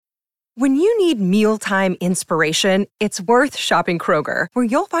When you need mealtime inspiration, it's worth shopping Kroger, where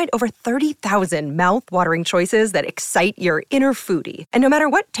you'll find over 30,000 mouth-watering choices that excite your inner foodie. And no matter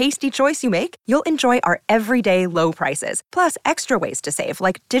what tasty choice you make, you'll enjoy our everyday low prices, plus extra ways to save,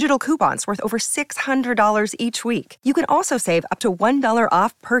 like digital coupons worth over $600 each week. You can also save up to $1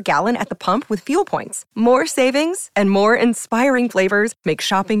 off per gallon at the pump with fuel points. More savings and more inspiring flavors make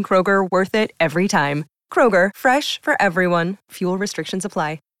shopping Kroger worth it every time. Kroger, fresh for everyone. Fuel restrictions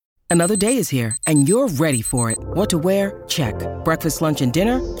apply. Another day is here, and you're ready for it. What to wear? Check. Breakfast, lunch, and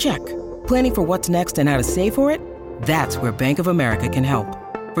dinner? Check. Planning for what's next and how to save for it? That's where Bank of America can help.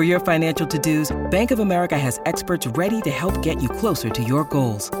 For your financial to-dos, Bank of America has experts ready to help get you closer to your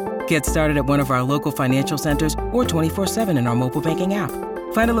goals. Get started at one of our local financial centers or 24/7 in our mobile banking app.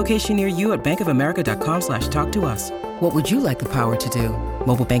 Find a location near you at bankofamerica.com/talktous. What would you like the power to do?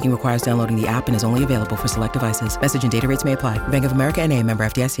 Mobile banking requires downloading the app and is only available for select devices. Message and data rates may apply. Bank of America N.A., member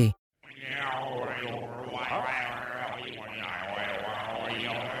FDIC.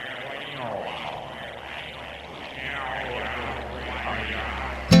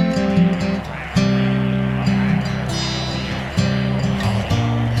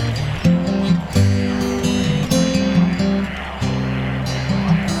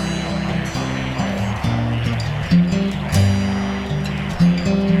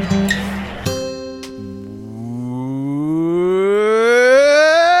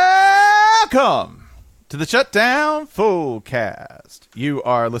 Welcome to the Shutdown Fullcast. You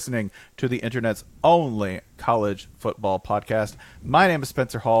are listening to the internet's only college football podcast. My name is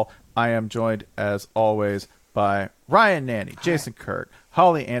Spencer Hall. I am joined, as always, by Ryan Nanny, Jason Kirk,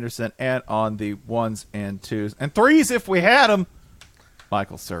 Holly Anderson, and on the ones and twos and threes, if we had them,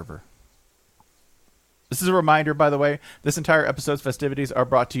 Michael Server. This is a reminder, by the way, this entire episode's festivities are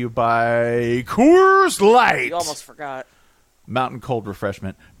brought to you by Coors Light. You almost forgot. Mountain cold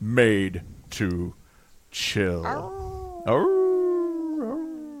refreshment made to chill.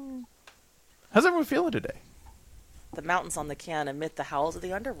 How's everyone feeling today? The mountains on the can emit the howls of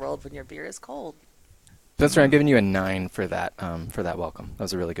the underworld when your beer is cold. Spencer, I'm giving you a 9 for that welcome. That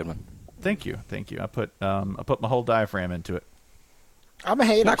was a really good one. Thank you. I put my whole diaphragm into it. I'm a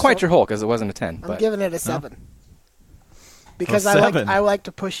hater. Not quite your whole, because it wasn't a 10. I'm giving it a 7. Because A 7. I like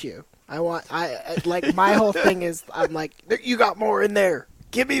to push you. My whole thing is I'm like, you got more in there.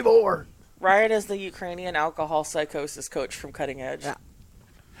 Give me more. Ryan is the Ukrainian alcohol psychosis coach from Cutting Edge. Yeah.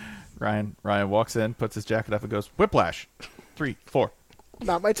 Ryan walks in, puts his jacket up, and goes, "Whiplash, 3, 4."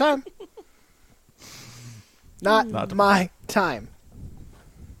 Not my time. Not my time.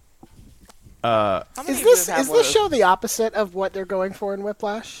 Is this show the opposite of what they're going for in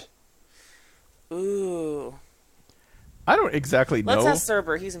Whiplash? Ooh. I don't exactly know. Let's ask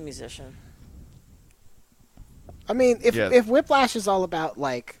Serber. He's a musician. I mean, if Whiplash is all about,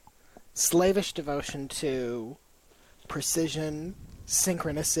 like, slavish devotion to precision,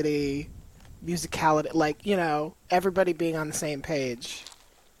 synchronicity, musicality, like, you know, everybody being on the same page,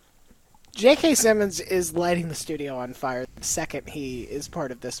 J.K. Simmons is lighting the studio on fire the second he is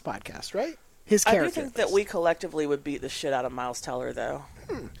part of this podcast, right? His character. I do think that we collectively would beat the shit out of Miles Teller, though.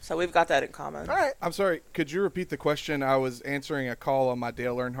 So we've got that in common. All right. I'm sorry. Could you repeat the question? I was answering a call on my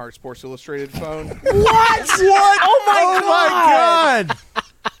Dale Earnhardt Sports Illustrated phone. What? Oh my God!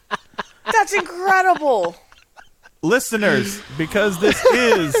 That's incredible. Listeners, because this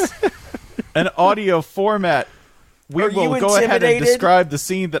is an audio format, we will go ahead and describe the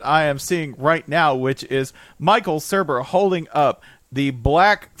scene that I am seeing right now, which is Michael Serber holding up the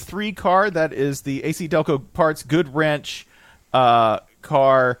black 3 car that is the AC Delco Parts Good Wrench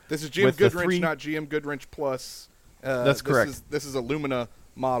car. This is GM Goodwrench, not GM Goodwrench Plus. That's correct. This is a Lumina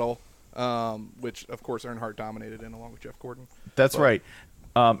model, which, of course, Earnhardt dominated in along with Jeff Gordon. That's right.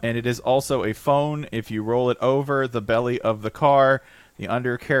 And it is also a phone. If you roll it over the belly of the car, the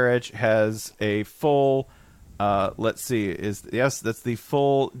undercarriage has a full, that's the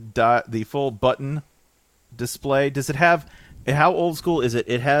full button display. Does it have, how old school is it?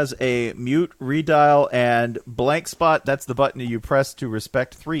 It has a mute, redial, and blank spot. That's the button you press to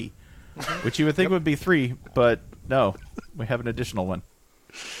respect 3, which you would think would be 3, but no, we have an additional one.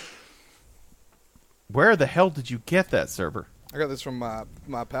 Where the hell did you get that, Server? I got this from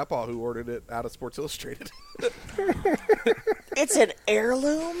my papa who ordered it out of Sports Illustrated. It's an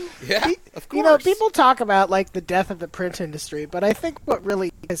heirloom? Yeah, of course. You know, people talk about, like, the death of the print industry, but I think what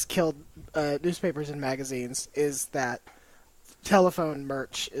really has killed newspapers and magazines is that telephone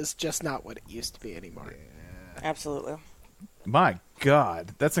merch is just not what it used to be anymore. Yeah. Absolutely. My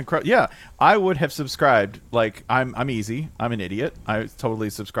God, that's incredible. Yeah, I would have subscribed. Like, I'm easy. I'm an idiot. I totally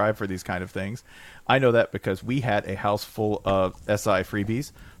subscribe for these kind of things. I know that because we had a house full of SI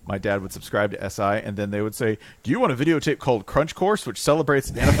freebies my dad would subscribe to SI, and then they would say, "Do you want a videotape called Crunch Course, which celebrates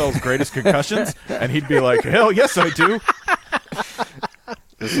the NFL's greatest concussions?" And he'd be like, "Hell yes, I do."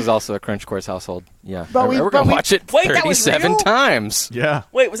 This is also a Crunch Course household. Yeah. But we're going to watch it Wait, that was 37 real? times. Yeah.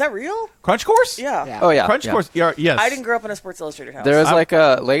 Wait, was that real? Crunch Course? Yeah. Oh, yeah. Crunch yeah. Course. Yeah, yes. I didn't grow up in a Sports Illustrated house. There was like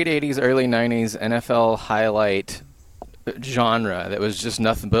a late 80s, early 90s NFL highlight genre that was just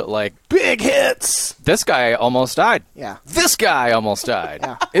nothing but like big hits. This guy almost died. Yeah. This guy almost died.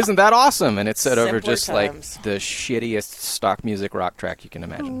 Yeah. Isn't that awesome? And it's set over Simpler just times. like the shittiest stock music rock track you can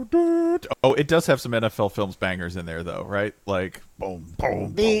imagine. Oh, it does have some NFL Films bangers in there, though, right? Like, boom,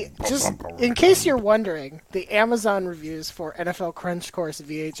 boom. In case you're wondering, the Amazon reviews for NFL Crunch Course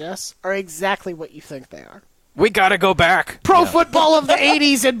VHS are exactly what you think they are. We gotta go back. Pro football of the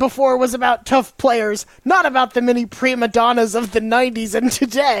 80s and before was about tough players, not about the many prima donnas of the 90s and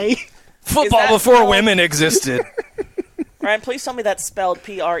today. Football that before spelled- women existed. Ryan, please tell me that's spelled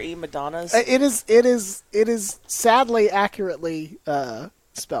P-R-E Madonnas. It is sadly accurately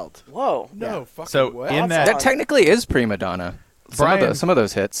spelled. Whoa. No, fucking So what? in That that, technically is prima donna. Brian- Some of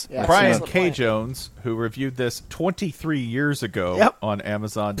those hits. Yeah. Brian Excellent K. point. Jones, who reviewed this 23 years ago Yep. on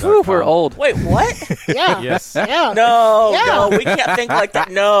Amazon.com. Whew, we're old. Wait, what? Yeah. Yes. Yeah. No, Yeah. no, we can't think like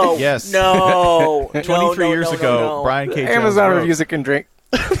that. No. Yes. No. 23 years ago, no. Brian K. Jones Amazon wrote, reviews it can drink.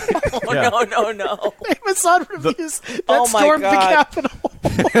 Oh, Yeah. Amazon no. reviews that Oh my stormed the God. Capitol.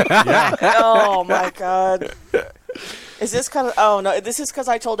 Oh, my God. Is this kind of... Oh, no. This is because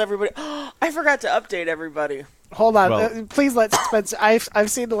I told everybody... I forgot to update everybody. Hold on, Well- please let Spencer. I've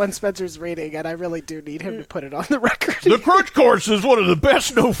seen the one Spencer's reading, and I really do need him to put it on the record. The Crunch Course is one of the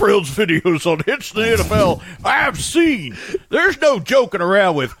best No Frills videos on Hits the NFL I've seen. There's no joking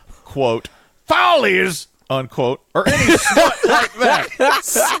around with, quote, follies, unquote, or any smut like that.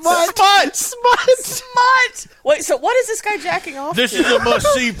 Smut! Wait, so what is this guy jacking off This to? is a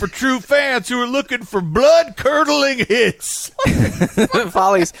must-see for true fans who are looking for blood-curdling hits.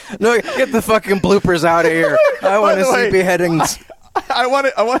 Follies. No, get the fucking bloopers out of here. I want to the way- see beheadings. I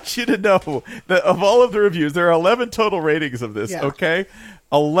want you to know that of all of the reviews, there are 11 total ratings of this, Yeah. okay?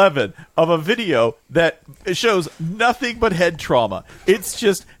 11 of a video that shows nothing but head trauma. It's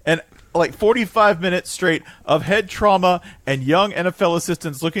just like 45 minutes straight of head trauma and young NFL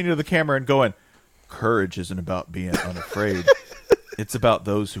assistants looking into the camera and going, courage isn't about being unafraid. It's about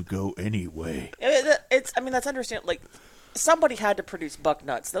those who go anyway. I mean, that's understandable. Like, somebody had to produce Buck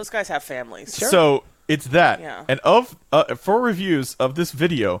Nuts. Those guys have families. So it's that. Yeah. And for reviews of this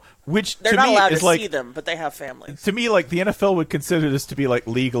video, which They're to not me allowed is to like see them, but they have families. to me, like, the NFL would consider this to be, like,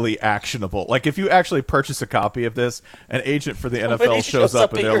 legally actionable. Like, if you actually purchase a copy of this, an agent for the NFL shows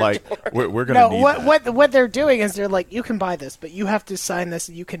up and at they're your like, door. we're going to No, need that. what they're doing is they're like, you can buy this, but you have to sign this,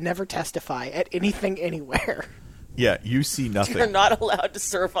 and you can never testify at anything anywhere. Yeah, you see You're nothing. not allowed to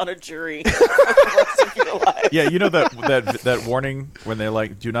serve on a jury for the rest of your life. Yeah, you know that warning when they're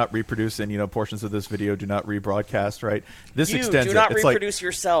like, do not reproduce any portions of this video, do not rebroadcast, right? This You extends do it. not It's reproduce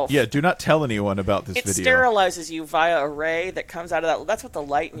yourself. like, yeah, do not tell anyone about this It video. sterilizes you via a ray that comes out of that. That's what the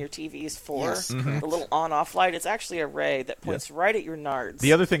light in your TV is for. Yes, The little on-off light. It's actually a ray that points right at your nards.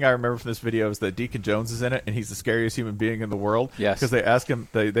 The other thing I remember from this video is that Deacon Jones is in it, and he's the scariest human being in the world. Yes. Because they ask him,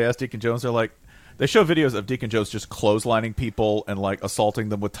 they ask Deacon Jones, they're like, they show videos of Deacon Jones just clotheslining people and like assaulting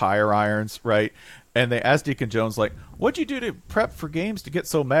them with tire irons, right? And they ask Deacon Jones, like, what'd you do to prep for games to get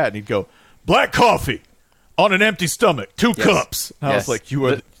so mad? And he'd go, black coffee on an empty stomach, 2 cups. And I was Yes. like, you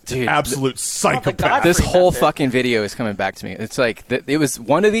are Dude, an absolute psychopath. This Godfrey whole method. fucking video is coming back to me. It's like it was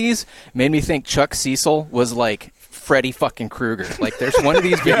one of these made me think Chuck Cecil was like Freddy fucking Krueger. Like there's one of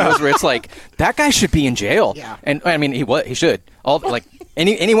these videos where it's like that guy should be in jail. Yeah. And I mean he should. All like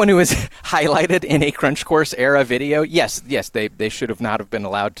anyone who is highlighted in a Crunch Course era video, yes, they should have not have been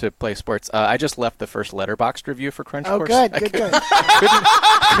allowed to play sports. I just left the first Letterboxd review for Crunch Oh, Course. good.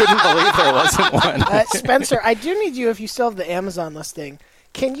 Couldn't believe there wasn't one. Spencer, I do need you, if you still have the Amazon listing,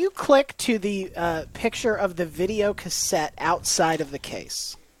 can you click to the picture of the video cassette outside of the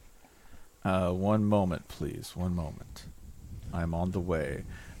case? One moment, please. One moment. I'm on the way.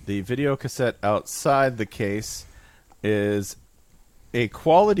 The video cassette outside the case is a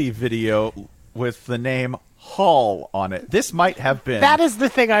quality video with the name Hall on it. This might have been. That is the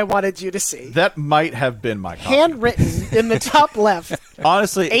thing I wanted you to see. That might have been my copy. Handwritten in the top left,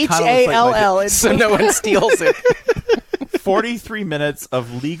 Honestly, it kinda looks like my H-A-L-L. So no one steals it. 43 minutes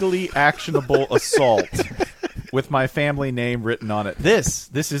of legally actionable assault with my family name written on it.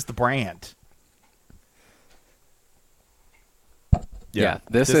 This is the brand. Yeah,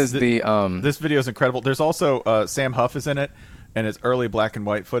 this is the This video is incredible. There's also Sam Huff is in it, and it's early black and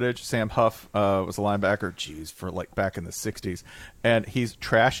white footage. Sam Huff was a linebacker, for like back in the 60s, and he's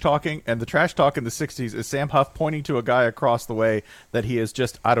trash talking, and the trash talk in the 60s is Sam Huff pointing to a guy across the way that he is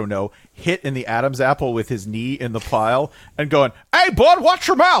just, I don't know, hit in the Adam's apple with his knee in the pile and going, "Hey, bud, watch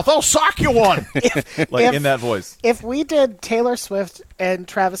your mouth. I'll sock you one." In that voice. If we did Taylor Swift and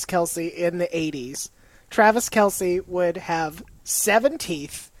Travis Kelce in the 80s, Travis Kelce would have 7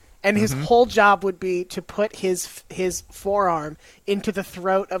 teeth, and his whole job would be to put his forearm into the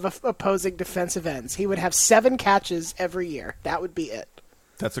throat of opposing defensive ends. He would have 7 catches every year. That would be it.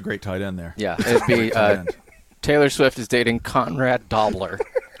 That's a great tight end there. Yeah, it'd be Taylor Swift is dating Conrad Dobler.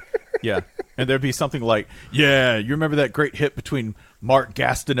 Yeah, and there'd be something like, "Yeah, you remember that great hit between Mark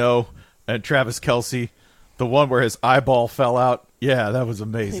Gastineau and Travis Kelce? The one where his eyeball fell out? Yeah, that was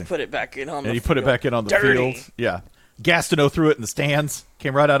amazing." He put it back in on the And he field. put it back in on the Dirty. field. Yeah. Gastineau threw it in the stands.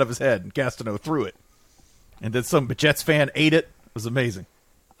 Came right out of his head. And Gastineau threw it. And then some Jets fan ate it. It was amazing.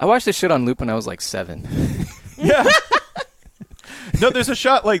 I watched this shit on loop when I was like 7. Yeah. No, there's a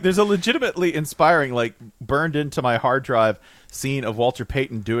shot, there's a legitimately inspiring, burned into my hard drive scene of Walter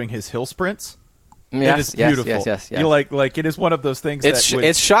Payton doing his hill sprints. Yes, it is beautiful. Yes. You like it is one of those things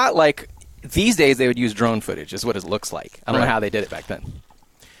It's shot like these days they would use drone footage is what it looks like. I don't know how they did it back then.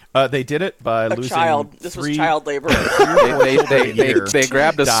 They did it by A losing child. This was 3 child labor. They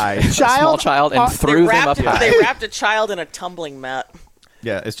grabbed a small child and threw them up high. They wrapped a child in a tumbling mat.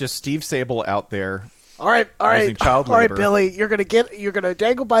 Yeah, it's just Steve Sable out there. All right, Using child all right, labor. Billy. You're gonna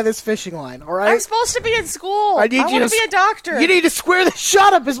dangle by this fishing line. All right. I'm supposed to be in school. I need you want to be a doctor. You need to square the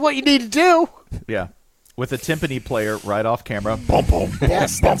shot up. Is what you need to do. Yeah. With a timpani player right off camera. Boom, boom, boom,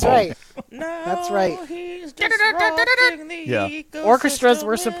 Yes, boom, that's boom. right. No, That's right. He's disrupting the Yeah. ecosystem Orchestras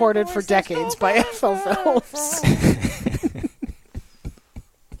were with supported for voices decades by NFL films.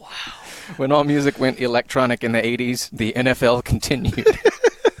 When all music went electronic in the 80s, the NFL continued.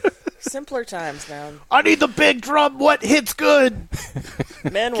 Simpler times, man. I need the big drum. What hits good?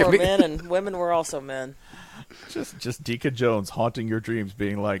 Men were men, and women were also men. Just Deacon Jones haunting your dreams,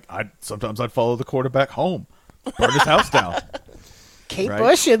 being like, sometimes I'd follow the quarterback home, burn his house down. Kate Right.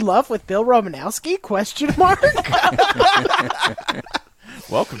 Bush in love with Bill Romanowski? Question mark.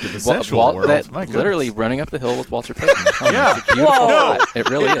 Welcome to the sensual world. My goodness. Literally running up the hill with Walter Payton. Yeah. It's a beautiful Whoa. shot. It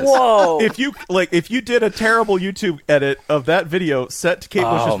really is. Whoa. If you did a terrible YouTube edit of that video set to Kate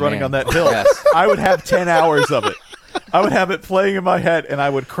Bush's running man. on that hill, Yes. I would have 10 hours of it. I would have it playing in my head, and I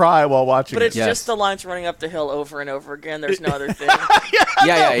would cry while watching But it. it's Yes. just the lines running up the hill over and over again. There's no other thing.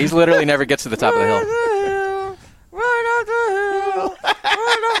 Yeah. He's literally never gets to the top of the hill. Run up the hill.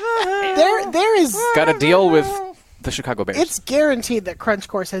 Run up the hill. There is. Got to deal with the Chicago Bears. It's guaranteed that Crunch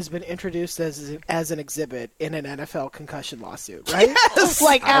Course has been introduced as an exhibit in an NFL concussion lawsuit, right? Yes!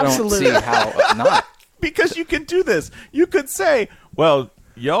 Like, I don't absolutely. see how not. Because you can do this. You could say, well,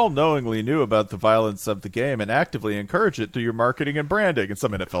 y'all knowingly knew about the violence of the game and actively encourage it through your marketing and branding. And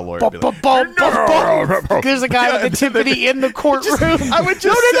some NFL lawyer would be like, There's a guy with a timpani in the courtroom. I would just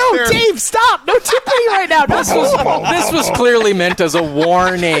no, sit there. Dave, stop! No timpani right now. No. This was clearly meant as a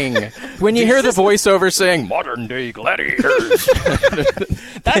warning. When you hear the voiceover saying "modern day gladiators,"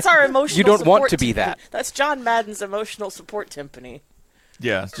 That's our emotional You don't want support to be timpani. that. That's John Madden's emotional support timpani.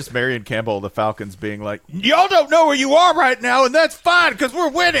 Yeah, it's just Marion Campbell of the Falcons being like, y'all don't know where you are right now, and that's fine because we're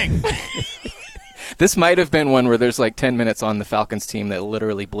winning. this might have been one where there's like 10 minutes on the Falcons team that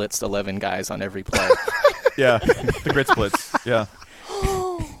literally blitzed 11 guys on every play. Yeah, the Grits Blitz. Yeah.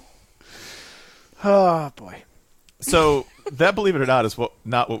 Oh boy! So that, believe it or not, is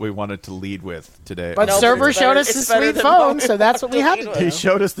not what we wanted to lead with today. But No, Serber it's showed better- us it's his better sweet than phone, what so that's what we had to we do. He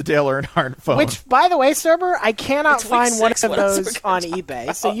showed us the Dale Earnhardt phone. Which, by the way, Serber, I cannot It's week find one 6, of what else are we those gonna on talk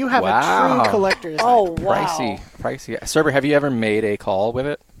eBay. So you have a Wow. true collector's Oh, item. wow. Pricey. Serber, have you ever made a call with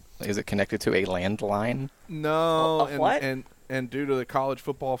it? Is it connected to a landline? No, what? And due to the college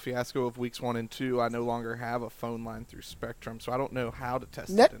football fiasco of weeks 1 and 2, I no longer have a phone line through Spectrum, so I don't know how to test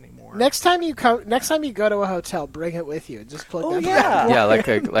it anymore. Next time you go to a hotel, bring it with you and just plug that. yeah. Yeah, like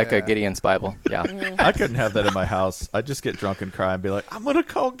a Gideon's Bible. Yeah. I couldn't have that in my house. I'd just get drunk and cry and be like, I'm going to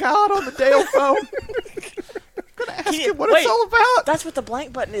call God on the Dale phone. I'm going to ask him what it's all about. That's what the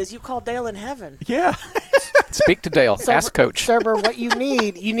blank button is. You call Dale in heaven. Yeah. Speak to Dale. Ask Coach. Serber, what you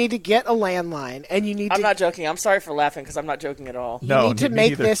need to get a landline, and you need I'm to. not joking. I'm sorry for laughing because I'm not joking at all. You No, need to me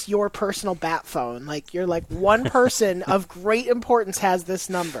make neither. this your personal bat phone. Like, you're like, one person of great importance has this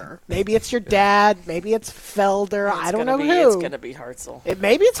number. Maybe it's your dad. Maybe it's Felder. It's I don't gonna know be, who. It's going to be Hartzell.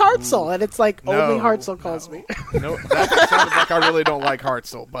 Maybe it's Hartzell, and it's like, only No, Hartzell calls me. No, that sounded like I really don't like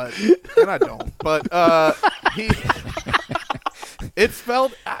Hartzell, and I don't. But It's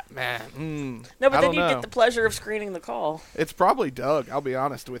spelled, man. No, but I then don't you know. get the pleasure of screening the call. It's probably Doug. I'll be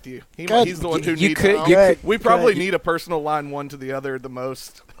honest with you. Good. He's the one who You needs could- it. you could- We probably good. need a personal line one to the other the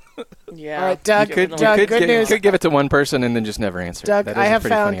most. Yeah. All right, Doug, You could, Doug, you could, good gi- news. you could give it to one person and then just never answer. Doug, That is I a have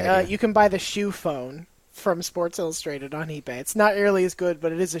pretty found funny idea. you can buy the shoe phone from Sports Illustrated on eBay. It's not nearly as good,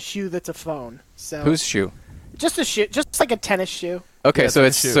 but it is a shoe that's a phone. So Whose shoe? just a shoe, just like a tennis shoe. Okay, Yeah, so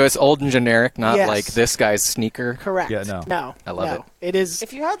it's it's a shoe. old and generic, not Yes. like this guy's sneaker. Correct. Yeah, no. No. I love no. It is,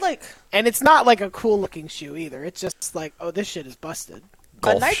 If you had like and it's not like a cool looking shoe either. It's just like, oh, this shit is busted. a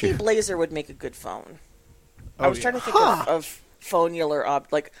Golf Nike shoe. Blazer would make a good phone. I Oh, was trying to think Huh. of phonular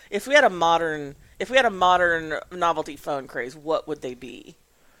like if we had a modern novelty phone craze, what would they be?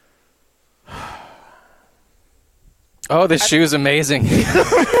 Oh, this shoe's amazing.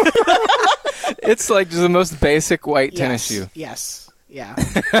 It's like just the most basic white tennis shoe. Yes. Yeah.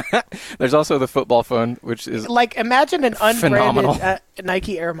 There's also the football phone, which is Like, imagine an Phenomenal. unbranded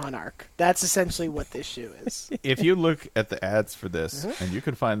Nike Air Monarch. That's essentially what this shoe is. If you look at the ads for this, Mm-hmm. and you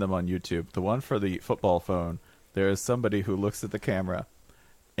can find them on YouTube, the one for the football phone, there is somebody who looks at the camera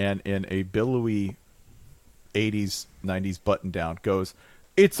and in a billowy 80s, 90s button down goes,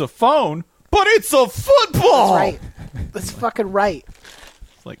 "It's a phone, but it's a football!" That's right. That's fucking right.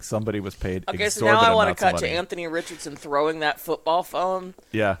 It's like somebody was paid Okay, so exorbitant now I want to amounts of cut to money. Anthony Richardson throwing that football phone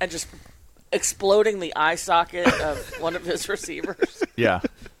Yeah, and just exploding the eye socket of one of his receivers. yeah.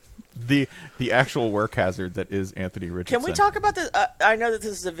 The actual work hazard that is Anthony Richardson. Can we talk about this? I know that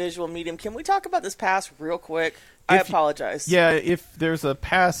this is a visual medium. Can we talk about this pass real quick? I If you- apologize. Yeah, if there's a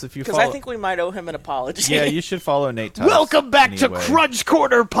pass, if you Because follow... I think we might owe him an apology. Yeah, you should follow Nate Tice. Welcome back to anyway. Crunch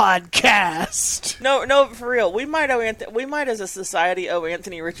Corner Podcast. No, for real. We might as a society owe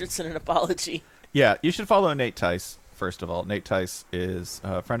Anthony Richardson an apology. Yeah, you should follow Nate Tice, first of all. Nate Tice is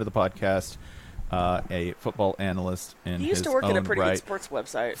a friend of the podcast, a football analyst in He used his to work at a own pretty right. good sports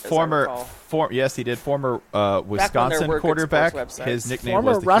website. As I recall. Yes, he did. Former there Wisconsin were good quarterback. sports websites. His nickname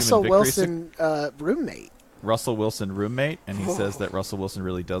Former was the Russell Human Victory Wilson roommate. Russell Wilson roommate, and he says that Russell Wilson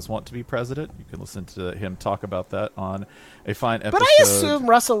really does want to be president. You can listen to him talk about that on a fine episode. But I assume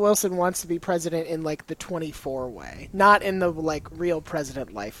Russell Wilson wants to be president in like the 24 way, not in the like real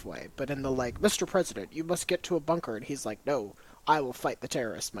president life way, but in the like, Mr. President, you must get to a bunker, and he's like, no, I will fight the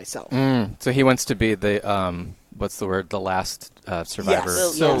terrorists myself. so he wants to be the what's the word? The last survivor.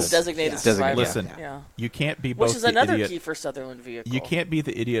 Yes. So- designated Yes. survivor. Listen, Yeah. you can't be both Which is the another idiot. key for Sutherland vehicle. You can't be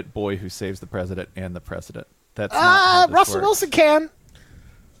the idiot boy who saves the president and the president. That's not how this Russell works. Wilson can.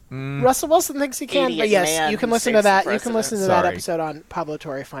 Russell Wilson thinks he can, Idiot but yes, man you can who listen to saves the that. You can president. listen to that Sorry. episode on Pablo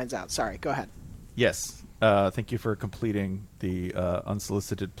Torre Finds Out. Sorry, go ahead. Yes. Thank you for completing the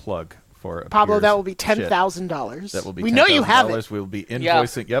unsolicited plug for Pablo, Appears that will be shit. $10,000. That will be We know you have $10,000. it. We will be Yeah.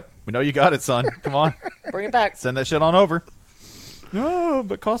 invoicing. Yep, we know you got it, son. Come on, Bring it back. send that shit on over. No,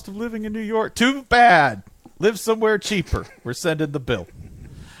 but cost of living in New York, too bad. Live somewhere cheaper. We're sending the bill.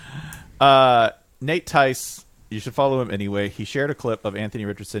 Nate Tice, you should follow him anyway. He shared a clip of Anthony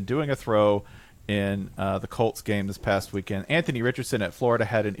Richardson doing a throw in the Colts game this past weekend. Anthony Richardson at Florida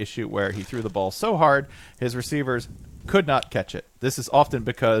had an issue where he threw the ball so hard his receivers could not catch it. This is often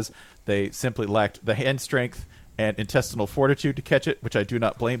because they simply lacked the hand strength and intestinal fortitude to catch it, which I do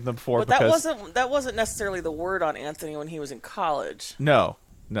not blame them for. But that because wasn't necessarily the word on Anthony when he was in college. no,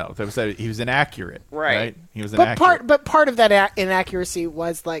 that was that he was inaccurate. Right. He was But inaccurate. part of that inaccuracy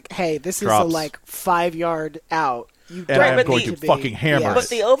was like, hey, this is Drops. a like 5 yard out. You And don't I'm but going the- to fucking hammer Yes. it.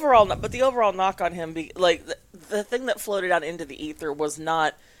 But the overall knock on him, the thing that floated out into the ether was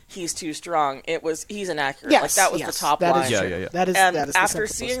not he's too strong. It was he's inaccurate. Yes, like that was yes, the top that line. is Yeah, true. yeah, yeah. That is And that is the after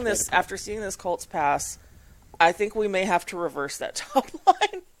simplest seeing way this, to put it. after seeing this Colts pass, I think we may have to reverse that top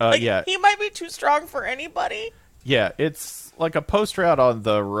line. Yeah. He might be too strong for anybody. Yeah, it's like a post route on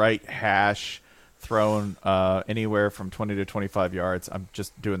the right hash thrown anywhere from 20 to 25 yards. I'm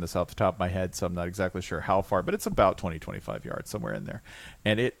just doing this off the top of my head, so I'm not exactly sure how far, but it's about 20, 25 yards, somewhere in there.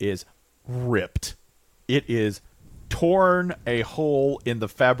 And it is ripped. It is torn a hole in the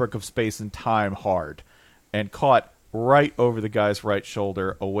fabric of space and time hard and caught right over the guy's right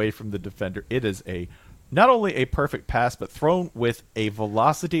shoulder away from the defender. It is not only a perfect pass, but thrown with a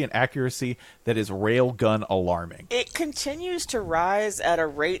velocity and accuracy that is railgun alarming. It continues to rise at a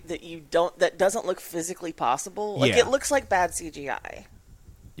rate that doesn't look physically possible. Like Yeah. it looks like bad CGI.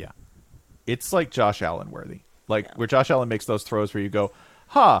 Yeah. It's like Josh Allen worthy. Like where Josh Allen makes those throws where you go,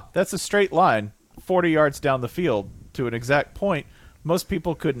 that's a straight line 40 yards down the field to an exact point most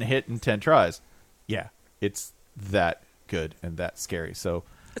people couldn't hit in 10 tries. Yeah, it's that good and that scary. So,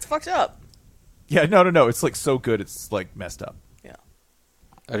 It's fucked up. yeah, no. It's like so good it's like messed up. Yeah.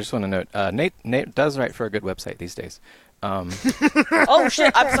 I just want to note, Nate does write for a good website these days. Oh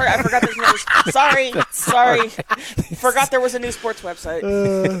shit! I'm sorry. I forgot there's news. Sorry. Forgot there was a new sports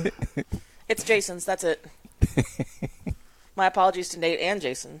website. It's Jason's. That's it. My apologies to Nate and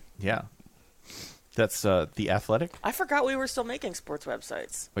Jason. Yeah. That's The Athletic. I forgot we were still making sports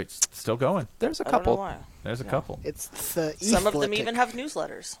websites. Wait, still going. There's a I don't know couple. why. There's a couple. It's the Some of them even have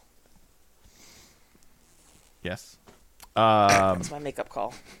newsletters. Yes. That's my makeup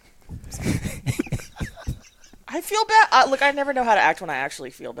call. I feel bad. Look, I never know how to act when I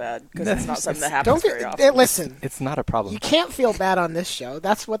actually feel bad because it's not something that happens very often. Listen, It's not a problem. you can't feel bad on this show.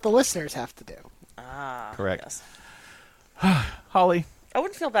 That's what the listeners have to do. Ah, Correct. Yes. Holly. I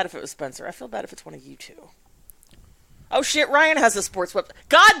wouldn't feel bad if it was Spencer. I feel bad if it's one of you two. Oh shit! Ryan has a sports web.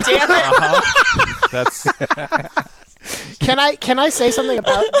 God damn it! That's Can I say something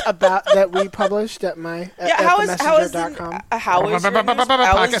about that we published at my Yeah, at how is your news? themessenger.com? How is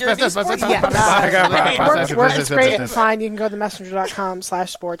your news sports It works great and fine. You can go to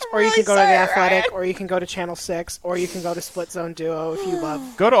themessenger.com/sports, or you can go to The Athletic, or you can go to Channel 6, or you can go to Split Zone Duo if you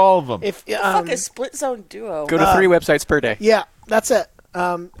love. go to all of them. If the fuck is Split Zone Duo? Go to 3 websites per day. yeah, that's it.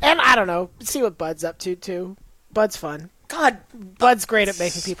 And I don't know. See what Bud's up to too. Bud's fun. God, Bud's great at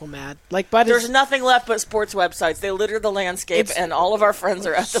making people mad. Like Bud there's is nothing left but sports websites. They litter the landscape, It's and all of our friends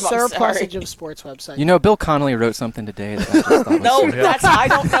are at them. I'm sorry. surplusage of sports websites. You know, Bill Connolly wrote something today that I just thought was No, sweet. I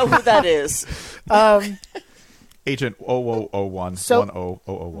don't know who that is. Agent 0001. So,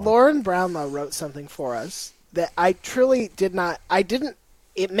 10001. Lauren Brownlow wrote something for us that I truly did not.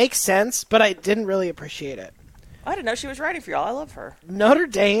 It makes sense, but I didn't really appreciate it. I didn't know she was writing for y'all. I love her. Notre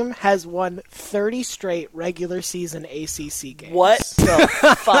Dame has won 30 straight regular season ACC games. What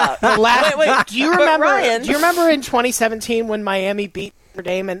the fuck? Wait. Do you remember? Ryan, Do you remember in 2017 when Miami beat Notre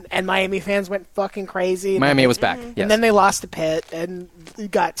Dame and Miami fans went fucking crazy? Miami was back. Yes. And then they lost to Pitt and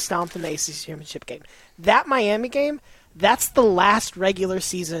got stomped in the ACC championship game. That Miami game, that's the last regular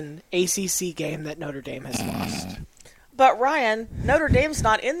season ACC game that Notre Dame has lost. But Ryan, Notre Dame's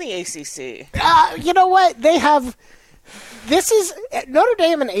not in the ACC. You know what? They have. This is Notre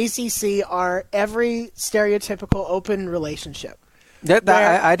Dame and ACC are every stereotypical open relationship.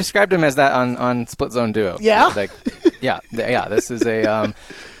 I described him as that on Split Zone Duo. Yeah? Yeah. This is a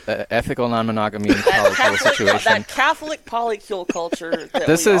ethical non-monogamy in college situation. That Catholic polycule culture. That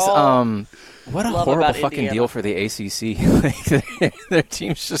This we is all what a love horrible about fucking Indiana. deal for the ACC. Like, their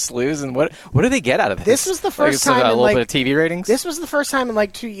teams just lose, and what do they get out of this? This was the first like, time a in, little like- bit of TV ratings. This was the first time in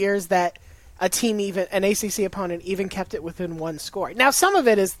like 2 years that a team, even an ACC opponent, even kept it within one score. Now, some of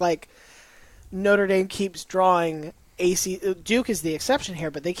it is like Notre Dame keeps drawing Duke is the exception here,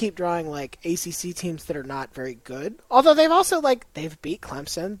 but they keep drawing like ACC teams that are not very good. Although they've also they've beat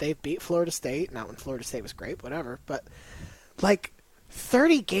Clemson, they've beat Florida State. Not when Florida State was great, whatever. But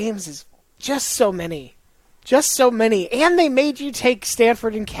 30 games is just so many, and they made you take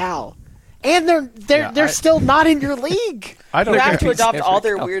Stanford and Cal, and they're still not in your league. I don't You have care. to adopt all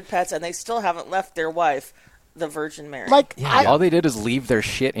their Cal. weird pets, and they still haven't left their wife, the Virgin Mary. all they did is leave their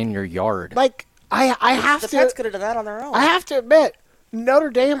shit in your yard. I have the to. pets could have done that on their own. I have to admit, Notre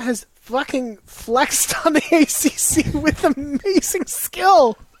Dame has fucking flexed on the ACC with amazing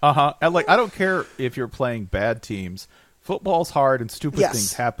skill. And I don't care if you're playing bad teams. Football's hard and stupid Yes.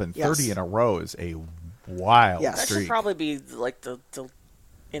 things happen. Yes. 30 in a row is a wild Yes. that should streak. probably be like the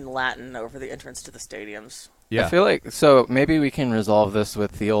in Latin over the entrance to the stadiums. Yeah. I feel like so maybe we can resolve this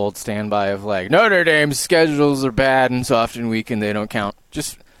with the old standby of Notre Dame's schedules are bad and so often weak and they don't count.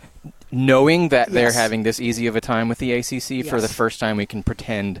 Just knowing that they're Yes. having this easy of a time with the ACC for Yes. the first time, we can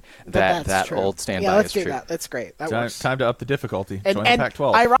pretend That's that true. old standby Yeah, let's is do true. that. That's great. That Time, works. time to up the difficulty. And, Join and the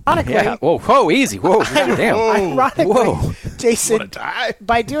Pac-12. ironically, Yeah. Whoa, easy. Whoa, goddamn. ironically, Whoa. Jason, Wanna die?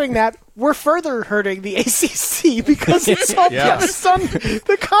 by doing that, we're further hurting the ACC because it's all Yeah. based on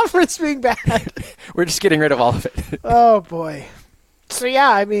the conference being bad. We're just getting rid of all of it. Oh boy. So yeah,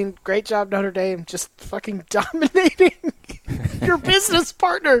 I mean, great job Notre Dame, just fucking dominating your business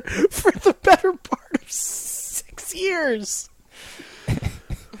partner for the better part of 6 years.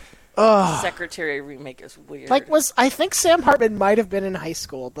 Secretary remake is weird. I think Sam Hartman might have been in high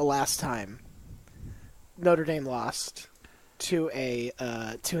school the last time Notre Dame lost to an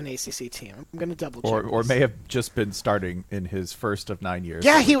ACC team. I'm going to double check. or this. may have just been starting in his first of 9 years.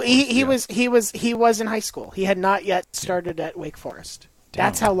 Yeah, he was in high school. He had not yet started at Wake Forest.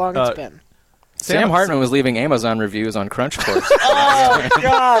 That's how long it's been. Sam Hartman was leaving Amazon reviews on Crunch Course. oh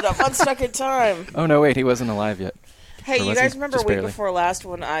God, I'm unstuck in time. Oh, no, wait, he wasn't alive yet. Hey, Or you was he? guys remember Just week barely. before last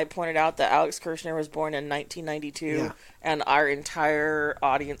when I pointed out that Alex Kirshner was born in 1992 Yeah. and our entire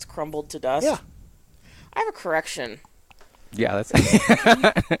audience crumbled to dust? Yeah. I have a correction. Yeah, that's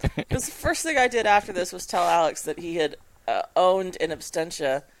Because the first thing I did after this was tell Alex that he had owned in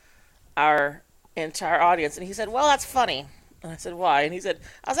absentia our entire audience. And he said, well, that's funny. And I said, why? And he said,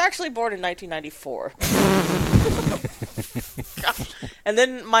 I was actually born in 1994. And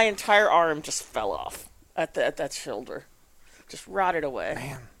then my entire arm just fell off at that shoulder. Just rotted away.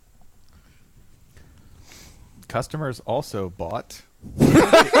 Man. Customers also bought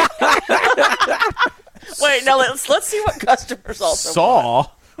Wait, now let's see what customers also saw.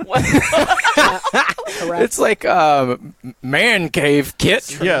 What? Correct. It's like man cave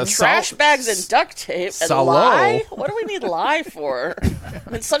kit. Yeah, Trash bags and duct tape and Salo. lye? What do we need lye for?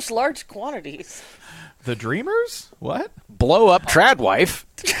 In such large quantities. The Dreamers? What? Blow up trad wife.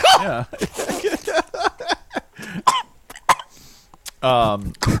 Yeah.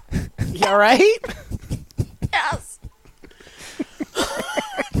 You all right? Yes.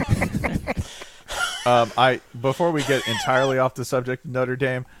 Before we get entirely off the subject of Notre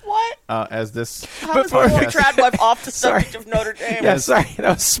Dame, What? as this How is podcast- Trad Wife off the subject of Notre Dame? Yeah, sorry,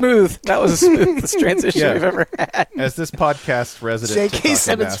 that was smooth. That was the smoothest transition Yeah. we've ever had. as this podcast resident JK TikTok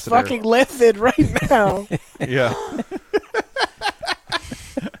said it's ambassador- fucking lifted right now. Yeah.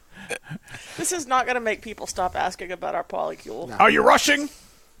 This is not going to make people stop asking about our polycule. Are you rushing?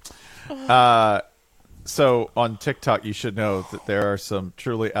 So on TikTok, you should know that there are some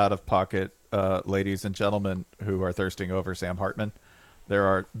truly out-of-pocket ladies and gentlemen who are thirsting over Sam Hartman. There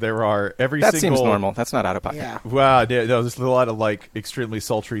are every That single. seems normal. That's not out of pocket. Yeah. Wow, no, there's a lot of like extremely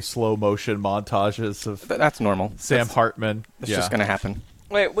sultry slow motion montages of That's normal. Sam Hartman. It's Yeah. just going to happen.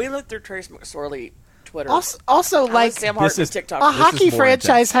 Wait, we looked through Trace McSorley Twitter. Also, How like, is Sam this Hartman is- TikTok. a this is hockey more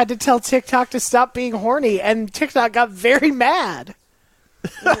franchise had to tell TikTok to stop being horny, and TikTok got very mad.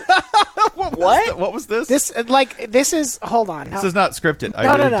 What? What was this? This is. Hold on. This is not scripted. I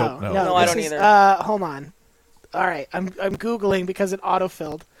No, really no, don't know. No, I this don't is, either. Hold on. All right, I'm googling because it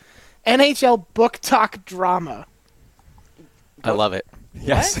autofilled. NHL book talk drama. I love it.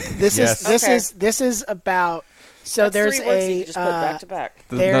 Yes. This Yes. this is about. So That's there's 3 words that a you just put back to back.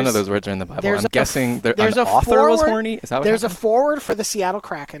 None there's- of those words are in the Bible. there's I'm a- guessing there's an a author was forward- horny. Is that what There's a happened? forward for the Seattle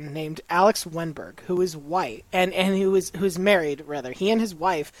Kraken named Alex Wenberg, who is white and who's married rather. He and his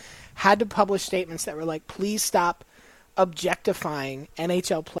wife had to publish statements that were like, "Please stop objectifying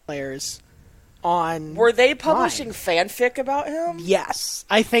NHL players." On Were they publishing fanfic about him? Yes,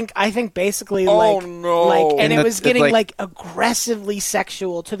 I think basically Oh, like no. like, and And it that's- was getting like- like aggressively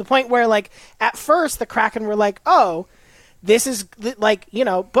sexual to the point where like at first the Kraken were like, oh, this is like, you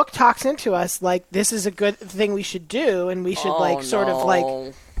know, book talks into us like this is a good thing we should do and we should like sort of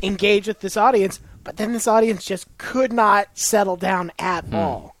like engage with this audience, but then this audience just could not settle down at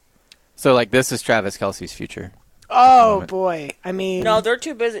all. So, like, this is Travis Kelce's future. Oh boy, I mean, No, they're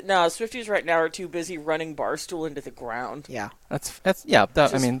too busy. No, Swifties right now are too busy running Barstool into the ground. yeah, That's yeah.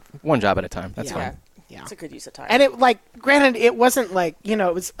 I mean, one job at a time. That's Yeah. fine. yeah. It's a good use of time. And it, like, granted, it wasn't like, you know,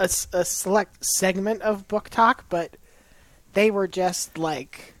 it was a select segment of book talk, but they were just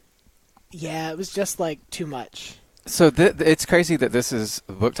like, yeah, it was just like too much. So it's crazy that this is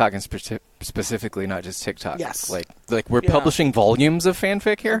book talking specifically, not just TikTok. Yes. Like we're Yeah. publishing volumes of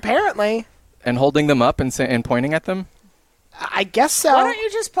fanfic here Apparently, and holding them up and pointing at them. I guess so. Why don't you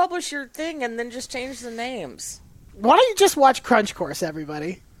just publish your thing and then just change the names? Why don't you just watch Crunch Course,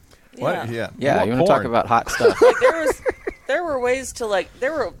 everybody? What? Yeah. Yeah, you want to talk about hot stuff? There were ways to like.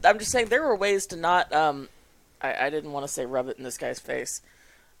 I'm just saying there were ways to not. I didn't want to say rub it in this guy's face,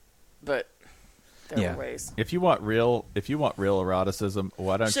 but there Yeah. were ways. If you want real eroticism,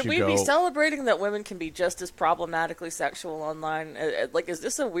 why don't Should you we go? be celebrating that women can be just as problematically sexual online? Like, is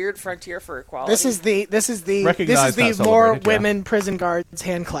this a weird frontier for equality? This is the Recognize, not more celebrated, yeah. women prison guards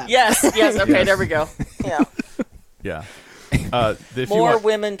hand clap. Yes. Okay. Yes. There we go. Yeah. Yeah. If you More want,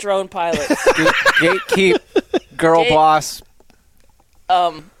 women drone pilots. Gatekeep, girl Gate- boss.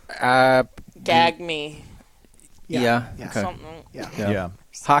 Gag me. Yeah. Yeah. Okay. Something. yeah.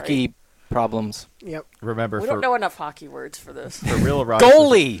 Hockey problems. Yep. Remember We for don't know enough hockey words for this. for real eroticism.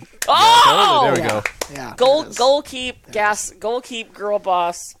 Goalie. Oh! There we go. Yeah. Goal keep, girl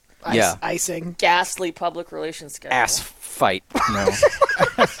boss, Yeah. Icing. ghastly public relations schedule. Ass fight. No.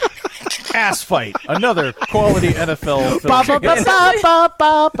 Ass Fight, another quality NFL Ba, film. ba, ba, ba,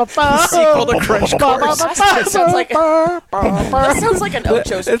 ba, ba, ba. Sequel to Crunch Course. That sounds like an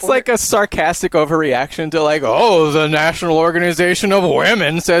Ocho sport. It's like a sarcastic overreaction to like, oh, the National Organization of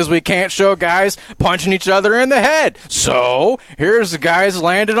Women says we can't show guys punching each other in the head. So here's the guys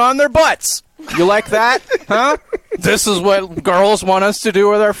landed on their butts. You like that? Huh? This is what girls want us to do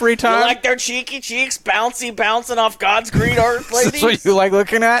with our free You time? like their cheeky cheeks bouncing off God's green earth, ladies? That's what you like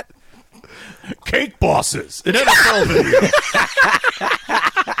looking at? Cake Bosses, an NFL video.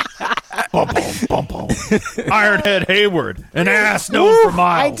 Bum, bum, bum, bum. Ironhead Hayward, an ass known for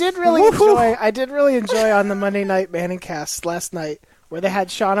miles. I did really enjoy on the Monday Night Manning cast last night where they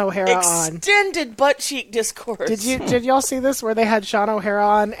had Sean O'Hara on. Extended butt cheek discourse. Did y'all see this where they had Sean O'Hara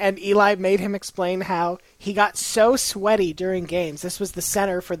on and Eli made him explain how he got so sweaty during games. This was the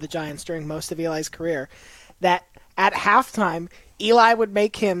center for the Giants during most of Eli's career, that at halftime Eli would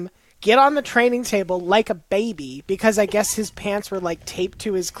make him get on the training table like a baby because I guess his pants were like taped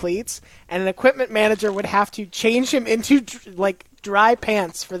to his cleats, and an equipment manager would have to change him into like dry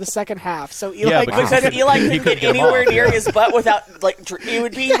pants for the second half. So Eli because Eli couldn't get anywhere near his butt without like he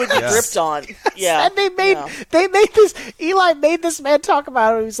would be dripped on. Yeah, and they made this. Eli made this man talk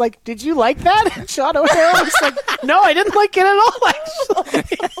about it. He was like, "Did you like that?" And Sean O'Hara was like, "No, I didn't like it at all."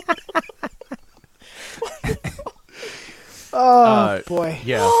 Actually. Oh boy!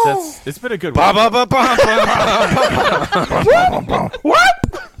 Yeah, it's been a good one.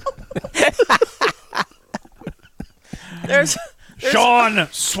 There's Sean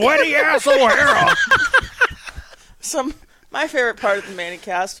Sweaty Ass O'Hara. My favorite part of the Manning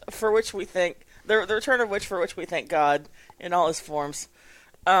cast, for which we thank the return of which we thank God in all his forms,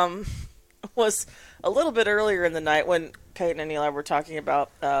 was a little bit earlier in the night when Peyton and Eli were talking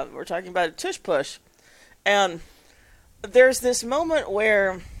about a tush push, and there's this moment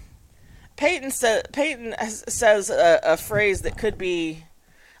where Peyton says a phrase that could be,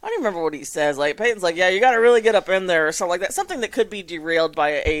 I don't even remember what he says. Like Peyton's like, "Yeah, you got to really get up in there," or something like that. Something that could be derailed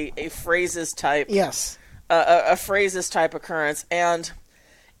by a phrases type. Yes. A phrases type occurrence, and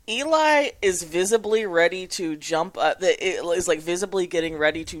Eli is visibly ready to jump. Is like visibly getting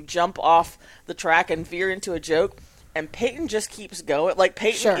ready to jump off the track and veer into a joke, and Peyton just keeps going. Like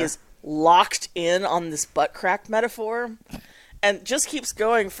Peyton is locked in on this butt crack metaphor and just keeps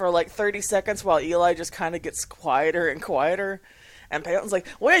going for like 30 seconds while Eli just kind of gets quieter and quieter. And Peyton's like,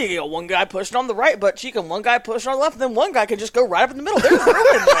 well, you got one guy pushing on the right butt cheek and one guy pushing on the left, and then one guy can just go right up in the middle. There's room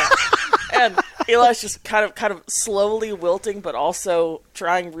in there. And Eli's just kind of slowly wilting, but also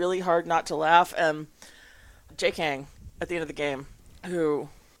trying really hard not to laugh. And Jake Hang, at the end of the game, who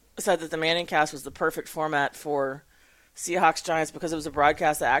said that the Manning cast was the perfect format for Seahawks Giants because it was a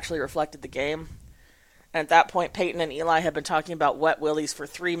broadcast that actually reflected the game. And at that point, Peyton and Eli had been talking about wet willies for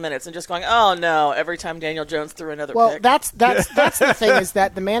 3 minutes and just going, "Oh no!" every time Daniel Jones threw another pick. Well, that's the thing is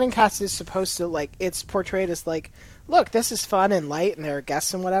that the Manning cast is supposed to it's portrayed as like, look, this is fun and light, and there are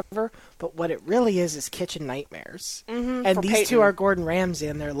guests and whatever. But what it really is kitchen nightmares. Mm-hmm, and these Peyton. Two are Gordon Ramsay,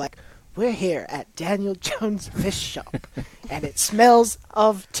 and they're like, "We're here at Daniel Jones' fish shop, and it smells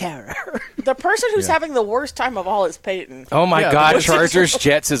of terror." The person who's having the worst time of all is Peyton. Oh my God! Chargers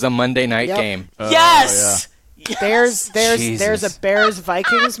Jets is a Monday night game. Yes. Yes. There's a Bears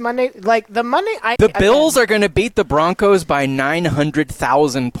Vikings Monday. Like the Monday. The Bills are going to beat the Broncos by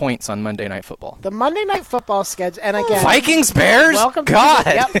 900,000 points on Monday Night Football. The Monday Night Football schedule, and again, Vikings Bears. Welcome.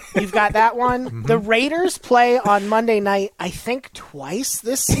 God. You've got that one. The Raiders play on Monday night, I think twice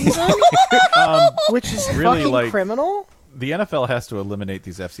this season, which is really fucking criminal. The NFL has to eliminate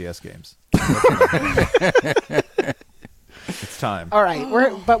these FCS games. It's time. All right,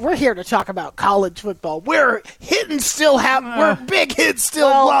 we're here to talk about college football. We're hitting still we're big hits still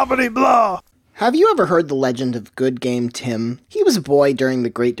blah blah blah. Have you ever heard the legend of Good Game Tim? He was a boy during the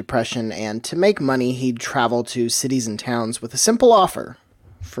Great Depression, and to make money, he'd travel to cities and towns with a simple offer.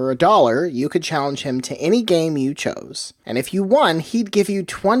 For $1, you could challenge him to any game you chose, and if you won, he'd give you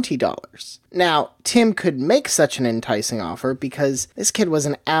 $20. Now, Tim could make such an enticing offer because this kid was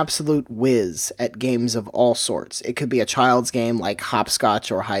an absolute whiz at games of all sorts. It could be a child's game like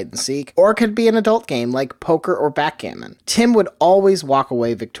hopscotch or hide and seek, or it could be an adult game like poker or backgammon. Tim would always walk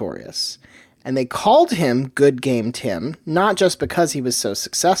away victorious, and they called him Good Game Tim, not just because he was so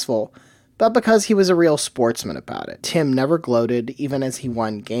successful, but because he was a real sportsman about it. Tim never gloated, even as he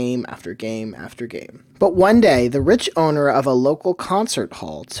won game after game after game. But one day, the rich owner of a local concert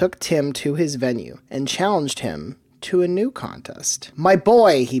hall took Tim to his venue and challenged him to a new contest. "My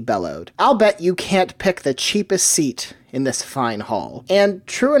boy," he bellowed, "I'll bet you can't pick the cheapest seat in this fine hall." And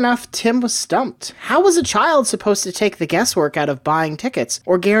true enough, Tim was stumped. How was a child supposed to take the guesswork out of buying tickets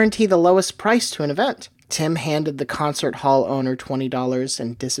or guarantee the lowest price to an event? Tim handed the concert hall owner $20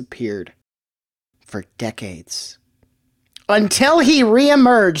 and disappeared. For decades. Until he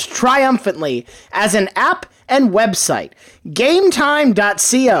re-emerged triumphantly as an app and website,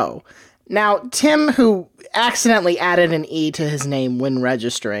 GameTime.co. Now, Tim, who accidentally added an E to his name when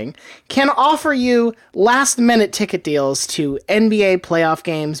registering, can offer you last-minute ticket deals to NBA playoff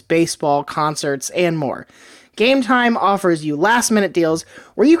games, baseball, concerts, and more. Game Time offers you last-minute deals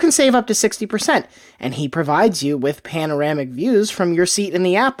where you can save up to 60%, and he provides you with panoramic views from your seat in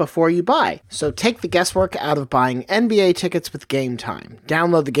the app before you buy. So take the guesswork out of buying NBA tickets with Game Time.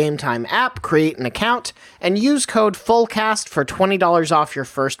 Download the Game Time app, create an account, and use code FULLCAST for $20 off your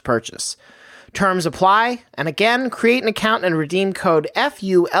first purchase. Terms apply, and again, create an account and redeem code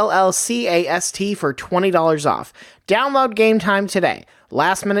FULLCAST for $20 off. Download Game Time today.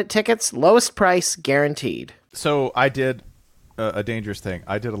 Last-minute tickets, lowest price, guaranteed. So I did a dangerous thing.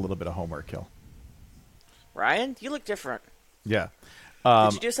 I did a little bit of homework, Kill. Ryan, you look different. Yeah.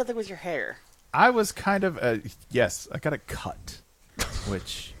 Did you do something with your hair? I was kind of, yes, I got a cut,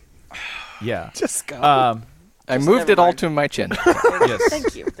 which, yeah. Just go. I moved it all to my chin. Yes.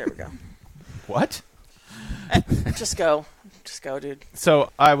 Thank you. There we go. What? Just go. Just go, dude.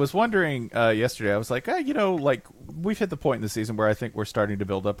 So I was wondering yesterday, I was like, like we've hit the point in the season where I think we're starting to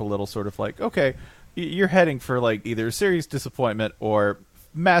build up a little sort of like, okay, you're heading for like either serious disappointment or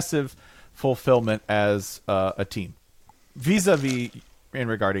massive fulfillment as a team vis-a-vis in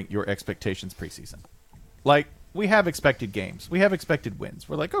regarding your expectations preseason. Like, we have expected games. We have expected wins.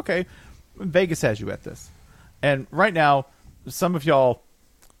 We're like, okay, Vegas has you at this. And right now, some of y'all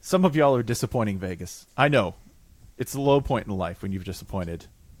are disappointing Vegas. I know. It's a low point in life when you've disappointed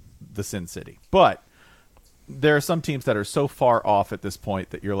the Sin City. But there are some teams that are so far off at this point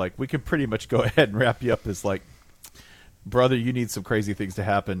that you're like, we can pretty much go ahead and wrap you up as like, brother, you need some crazy things to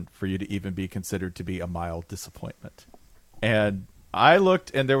happen for you to even be considered to be a mild disappointment. And I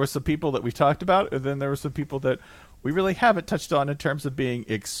looked, and there were some people that we talked about, and then there were some people that we really haven't touched on in terms of being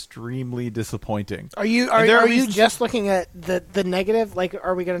extremely disappointing. Are you just looking at the negative? Like,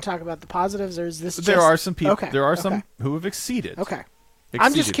 are we going to talk about the positives, or is this? There are some people. Okay. There are some who have exceeded. Okay.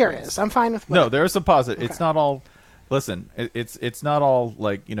 I'm just curious. Grades. I'm fine with. No, there are some positive. Okay. It's not all. Listen, it's not all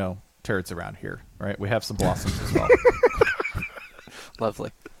like turrets around here, right? We have some blossoms as well.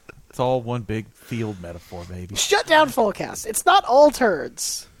 Lovely. It's all one big field metaphor, baby. Shut down Fullcast. It's not all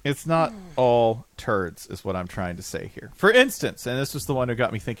turds. It's not all turds, is what I'm trying to say here. For instance, and this was the one who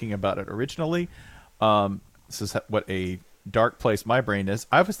got me thinking about it originally. This is what a dark place my brain is.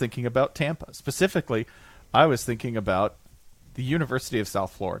 I was thinking about Tampa. Specifically, I was thinking about the University of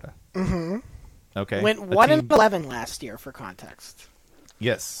South Florida. Mm-hmm. Okay. Went 1-11 last year, for context.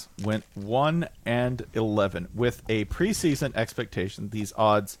 Yes, went 1-11 with a preseason expectation. These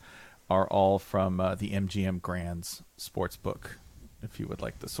odds are all from the MGM Grands Sportsbook, if you would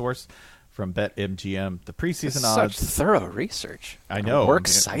like the source from BetMGM. The preseason odds. Such thorough research. I know. A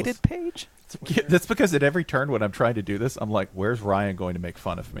works cited page. Yeah, that's because at every turn when I'm trying to do this, I'm like, "Where's Ryan going to make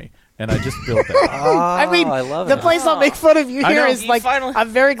fun of me?" And I just build that. I mean, I love the it. place I'll make fun of you I here know. is You like, finally- I'm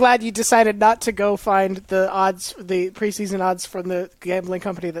very glad you decided not to go find the odds, the preseason odds from the gambling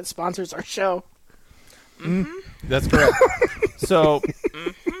company that sponsors our show. That's correct. So,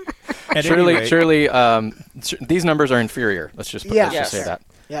 at Surely, any rate, surely, these numbers are inferior. Let's just Yes. say that.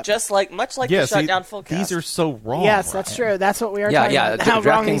 Yep. Much like yeah, the see, shutdown full cast. these are so wrong. Yes, that's Ryan. true. That's what we are Yeah, talking yeah. about. How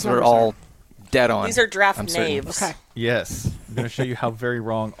wrong these DraftKings were numbers all dead on. These are draft I'm certain. knaves. Okay. Yes, I'm going to show you how very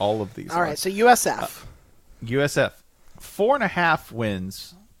wrong all of these All are. right, so USF. USF, 4.5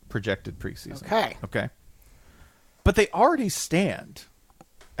 wins projected preseason. Okay. But they already stand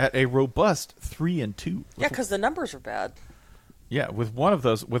at a robust 3-2. Yeah, because the numbers are bad. Yeah, with one of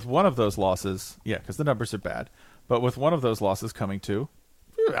those losses, yeah, because the numbers are bad, but with one of those losses coming to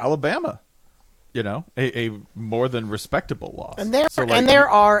Alabama, a more than respectable loss. And there So, like, there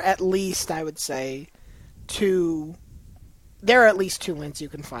are at least, I would say, two wins you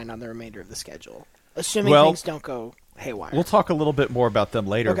can find on the remainder of the schedule, assuming Well, things don't go haywire. we'll talk a little bit more about them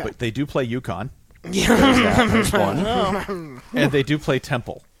later, Okay. but they do play UConn, There's one. and they do play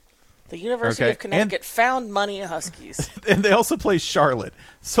Temple, The University Okay, of Connecticut found money Huskies. and they also play Charlotte.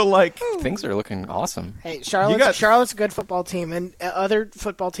 So, like, Things are looking awesome. Hey, You got- Charlotte's a good football team, and other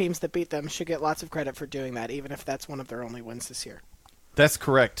football teams that beat them should get lots of credit for doing that, even if that's one of their only wins this year. that's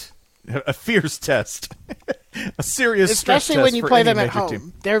correct. A fierce test. A serious stress Especially test when you for play any them at major home.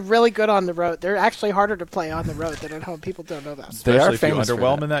 team. They're really good on the road. They're actually harder to play on the road than at home. People don't know that. They are Especially if you famous for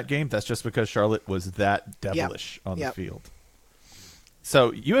underwhelm that. in that game, that's just because Charlotte was that devilish on Yep. the field.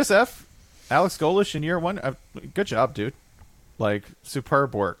 So, USF, Alex Golesh in year one, good job, dude. Like,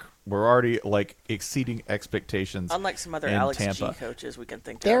 superb work. We're already, like, exceeding expectations. Unlike some other in Alex Tampa. G coaches we can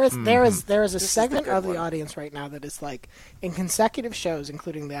think There of. is a This is the segment good of the one. audience right now that is like, in consecutive shows,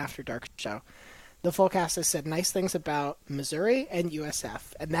 including the After Dark show, the full cast has said nice things about Missouri and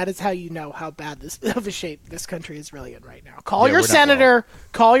USF, and that is how you know how bad of a shape this country is really in right now. Call Yeah, your we're not senator,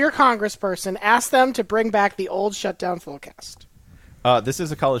 call your congressperson, ask them to bring back the old shutdown full cast. This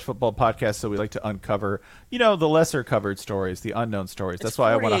is a college football podcast, so we like to uncover, the lesser covered stories, the unknown stories. That's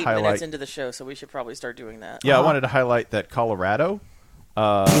why I want to It's 48 highlight. minutes into the show, so we should probably start doing that. Yeah, I wanted to highlight that Colorado,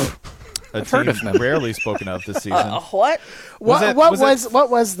 a heard team of them. rarely spoken of this season. What? What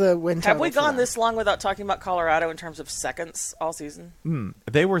was the win total? Have we for gone them? this long without talking about Colorado in terms of seconds all season?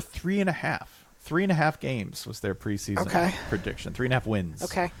 They were 3.5. 3.5 games was their preseason prediction. 3.5 wins.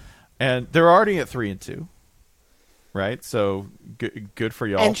 Okay. And they're already at 3-2. Right? So good for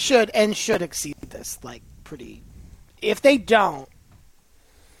y'all. And should exceed this pretty. If they don't,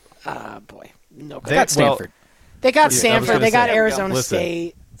 boy, no. They got Stanford. They got Yeah, I was Stanford. gonna They got say, Arizona listen,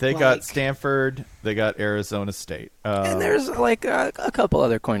 State. They got Stanford. They got Arizona State. And there's a couple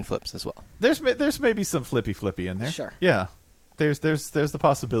other coin flips as well. There's maybe some flippy in there. Sure. Yeah. There's the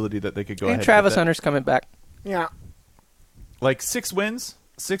possibility that they could go ahead. And Travis with that. Hunter's coming back. Yeah, 6 wins.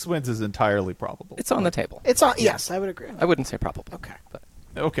 6 wins is entirely probable. It's on the table. it's on. Yes, I would agree. I wouldn't say probable. Okay. But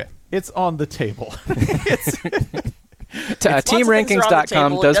Okay, it's on the table. Lots of things are on the TeamRankings.com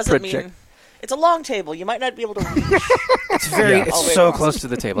table. It does doesn't project. mean- It's a long table. You might not be able to reach. It's very. Yeah. All the way It's so across. close to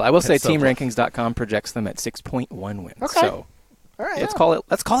the table. I will say It's so close. TeamRankings.com projects them at 6.1 wins. Okay. So All right. let's call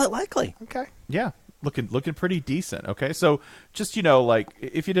it likely. Okay. Yeah, looking pretty decent. Okay, so just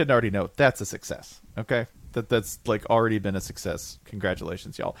if you didn't already know, that's a success. Okay, that's already been a success.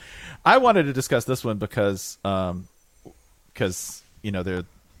 Congratulations, y'all. I wanted to discuss this one because they're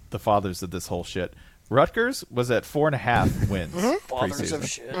the fathers of this whole shit. Rutgers was at 4.5 wins Fathers of preseason.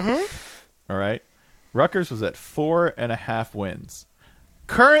 shit. All right, Rutgers was at 4.5 wins.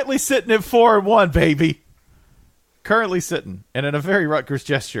 Currently sitting at 4-1, baby. Currently sitting, and in a very Rutgers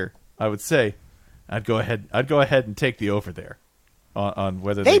gesture, I would say, I'd go ahead and take the over there on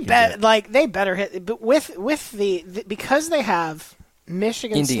whether they can get- they better hit, but with the because they have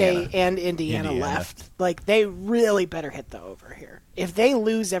Michigan Indiana. State and Indiana Indiana. left, they really better hit the over here. If they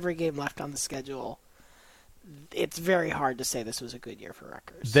lose every game left on the schedule, it's very hard to say this was a good year for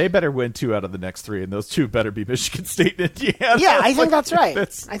Rutgers. They better win 2 out of the next 3, and those 2 better be Michigan State and Indiana. Yeah, I think that's right.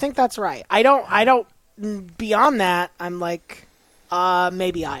 that's- I think that's right. I don't. Beyond that, I'm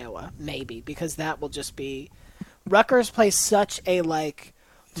maybe Iowa, maybe because that will just be. Rutgers plays such a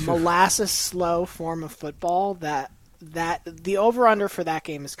molasses slow form of football that the over under for that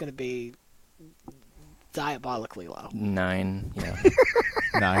game is going to be diabolically low. 9. Yeah.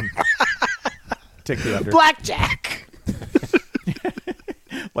 9. Take the under. Blackjack.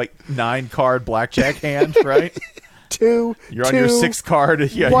 9-card blackjack hand, right? Two. You're on your 6th card.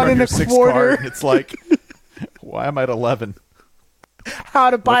 Yeah, one you're on and your a 6th quarter. card. And it's like, why am I at 11? How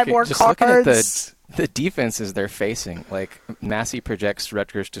to buy more just cards. looking at the defenses they're facing. Massey projects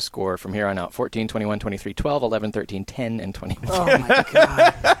Rutgers to score from here on out 14, 21, 23, 12, 11, 13, 10, and 21. Oh my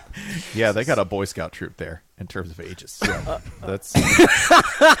god. Yeah, they got a Boy Scout troop there in terms of ages. So that's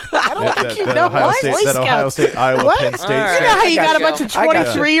I don't think you know Ohio what? State, Boy that Ohio Scouts. State, Iowa, What? Penn State. All right. You know how you I got a gotcha. bunch of I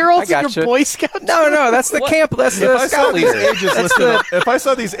gotcha. 23-year-olds I in your gotcha. Boy Scout? No, that's the camp. That's the If I saw scout these leader. ages listed, if I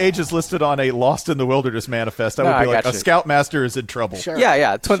saw these ages listed on a Lost in the Wilderness manifest, I would No, be I like, got a you. Scoutmaster is in trouble. Sure.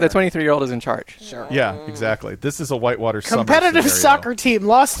 Yeah. The 23-year-old is in charge. Sure. Yeah, exactly. This is a Whitewater summer Competitive scenario. soccer team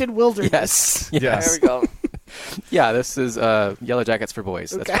lost in wilderness. Yes. Yes. There we go. Yeah, this is Yellow Jackets for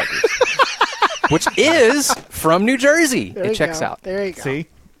Boys. That's Okay. Rutgers. Which is from New Jersey. There It you checks go. out. There you go. See,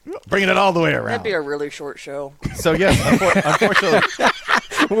 bringing it all the way That'd around. be a really short show. So yes,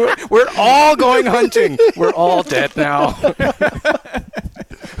 unfortunately, We're all going hunting. We're all dead now.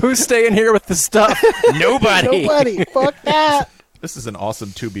 Who's staying here with the stuff? Nobody. Nobody. Fuck that. this is an awesome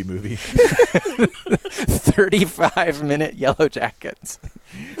Tubi movie. 35-minute Yellow Jackets.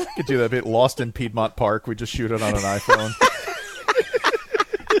 We could do that bit. Lost in Piedmont Park. We just shoot it on an iPhone.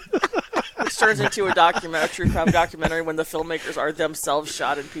 This turns into a true crime documentary when the filmmakers are themselves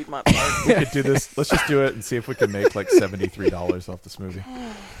shot in Piedmont Park. We could do this. Let's just do it and see if we can make $73 off this movie.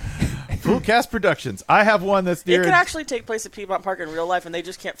 Fullcast Productions. I have one that's It near. could actually take place at Piedmont Park in real life, and they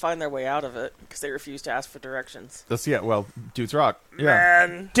just can't find their way out of it because they refuse to ask for directions. That's well, Dudes Rock. Yeah.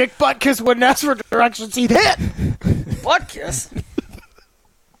 Man, Dick Butkus wouldn't ask for directions. He'd hit. butt kiss.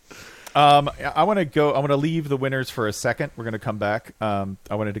 I want to go. I want to leave the winners for a second. We're going to come back. I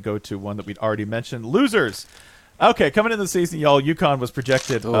wanted to go to one that we'd already mentioned. Losers. Okay, coming into the season, y'all. UConn was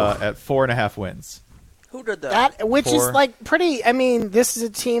projected at 4.5 wins. Who did that? Which is Four. pretty. I mean, this is a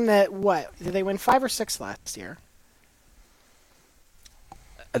team that did they win 5 or 6 last year?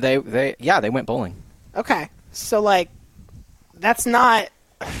 They went bowling. Okay, so that's not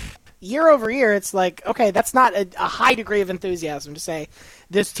year over year. It's okay, that's not a high degree of enthusiasm to say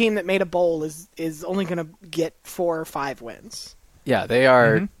this team that made a bowl is only going to get 4 or 5 wins. Yeah, they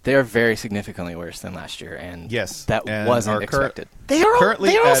are. They are very significantly worse than last year, and Yes, that and wasn't our expected. They are. Currently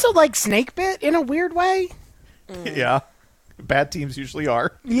They are at- also like snake bit in a weird way. Yeah, bad teams usually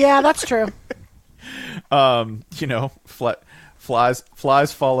are. Yeah, that's true. You know, flies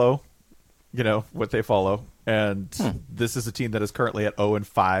follow, you know, what they follow. And this is a team that is currently at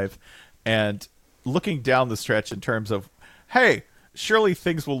 0-5. And looking down the stretch in terms of, hey, surely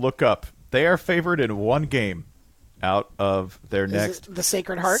things will look up. They are favored in one game out of their Is next it the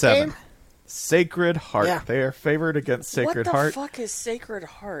Sacred Heart 7. game? Sacred Heart. Yeah. They are favored against Sacred what the Heart. fuck is Sacred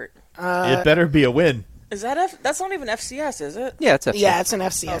Heart? It better be a win. Is that that's not even FCS, is it? Yeah, it's FC. Yeah, it's an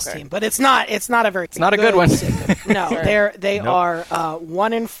FCS Okay. team, but it's not. It's not a very. It's not a good one. No, they Nope. are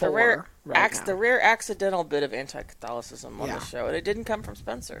 1-4. The rare, right now. the rare accidental bit of anti-Catholicism on Yeah. the show, and it didn't come from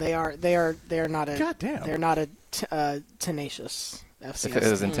Spencer. They are not a. Goddamn. They're not a tenacious FCS. If it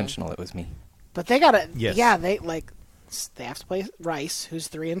was team. intentional, it was me. But they got to. Yes. Yeah, they have to play Rice, who's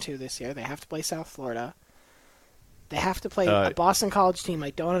 3-2 this year. They have to play South Florida. They have to play a Boston College team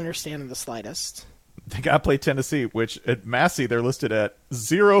I don't understand in the slightest. They got to play Tennessee, which at Massey they're listed at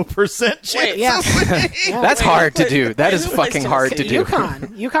 0% chance. Wait, Yeah. That's hard to do. That is who plays fucking hard to do.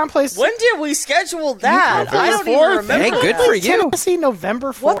 UConn plays. when did we schedule that? November I don't even 4th. remember. Hey, good that. for you. Tennessee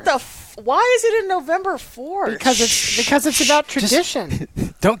November 4th. What the? Why is it in November 4th? Because it's about tradition.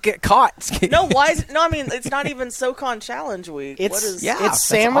 Don't get caught. No, why is it? No, I mean it's not even SoCon Challenge Week. It's what is? Yeah. it's that's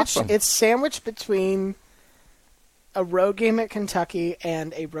sandwiched. awesome. It's sandwiched between a road game at Kentucky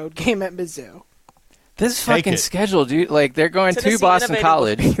and a road game at Mizzou. This Take fucking it. schedule, dude. Like, they're going Tennessee to Boston innovated.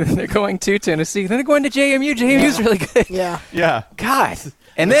 College. Then they're going to Tennessee. Then they're going to JMU. JMU's really good. Yeah. Yeah. God.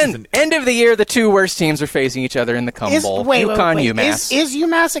 And This then, is an- end of the year, the two worst teams are facing each other in the Cum Bowl. UConn, UMass. Is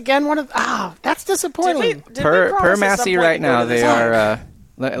UMass again one of? That's Did we, disappointing. did we per promise at some Massey point right to go now, to this they game? are.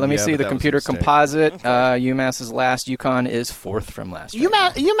 Let me Yeah, see but the that was a computer mistake. composite. UMass is last. UConn is fourth from last. right now.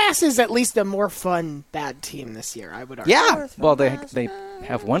 UMass is at least a more fun bad team this year. I would argue. Yeah. Well, they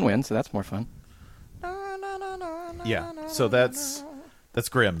have one win, so that's more fun. Yeah. So that's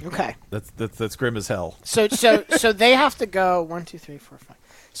grim. Okay. That's grim as hell. So they have to go 1, 2, 3, 4, 5.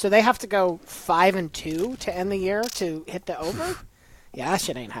 So they have to go 5-2 to end the year to hit the over. Yeah, that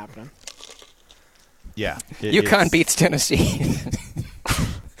shit ain't happening. Yeah. UConn beats Tennessee.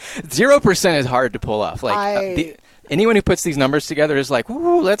 0% is hard to pull off. Like anyone who puts these numbers together is like,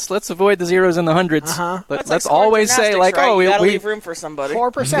 "Ooh, let's avoid the zeros and the hundreds." Uh-huh. That's Let's like always say gymnastics, like, right? "Oh, you gotta we leave room for somebody."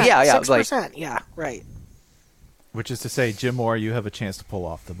 4%. Yeah, 6%. Yeah, right. Which is to say, Jim Moore, you have a chance to pull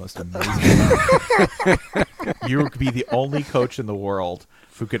off the most amazing. You would be the only coach in the world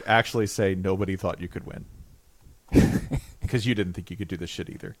who could actually say nobody thought you could win. Because you didn't think you could do this shit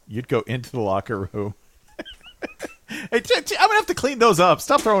either. You'd go into the locker room. Hey, I'm going to have to clean those up.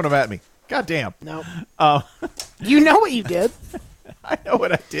 Stop throwing them at me. God damn. No. You know what you did. I know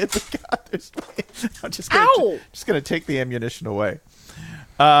what I did. But God, I'm just Ow! going to take the ammunition away.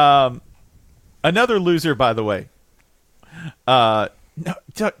 Another loser, by the way. No,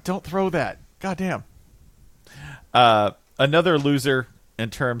 don't throw that. God damn. Another loser in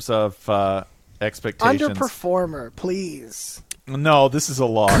terms of expectations. Underperformer, please. No, this is a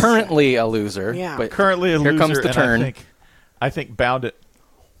loss. currently a loser." Yeah. But Currently a here loser. comes the and turn. I think bound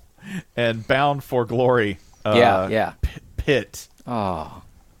for glory. Yeah. Pitt. Oh,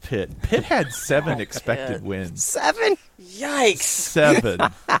 Pitt had 7 expected wins. 7. Yikes! 7.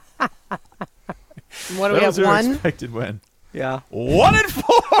 What do we That have? was their 1? expected win. Yeah.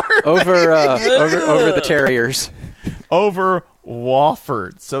 1-4 Over the Terriers, over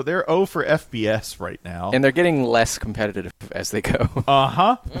Wofford. So they're 0 for FBS right now. and they're getting less competitive as they go.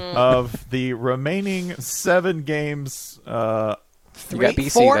 Of the remaining 7 games, You got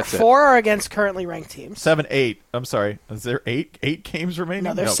BC. 4, That's it. 4 are against currently ranked teams. 7, 8. I'm sorry. Is there 8 games remaining?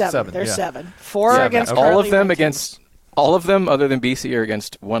 No, there's 7. There's yeah. 7. 4 are 7, against okay. All currently of them ranked against all of them, other than BC, are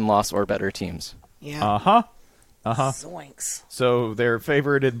against 1 loss or better teams. teams. Yeah. Zoinks! So they're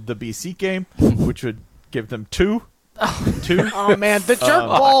favored in the BC game, which would give them 2. 2. Oh man, the jerk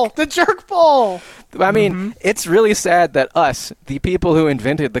bowl. The jerk bowl. I mean, it's really sad that us, the people who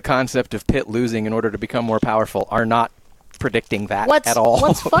invented the concept of Pitt losing in order to become more powerful, are not predicting that at all.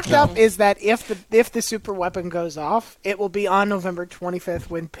 What's fucked up is that if the super weapon goes off, it will be on November 25th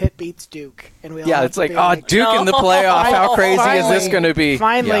when Pitt beats Duke, and we all Yeah, have it's to like, be oh, Duke in the playoff. How crazy is this going to be?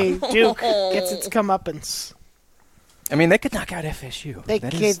 Finally, Duke gets its comeuppance. I mean, they could knock out FSU. They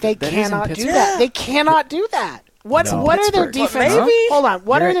That is in cannot do Pittsburgh. that. They cannot do that. What No. what are their Pittsburgh. defense? Maybe? Hold on.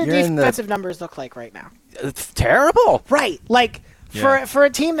 What are You're their in the- defensive numbers look like right now? It's terrible. Right, like Yeah. for a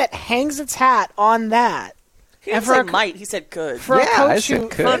team that hangs its hat on that, He didn't say might. He said could. For a Yeah, I coach said who,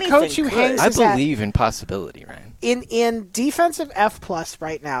 could. for a coach who Anything hangs could. I his hat believe in possibility, Ryan. in defensive F+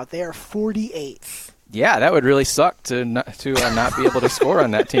 right now, they are 48th. Yeah, that would really suck to not be able to score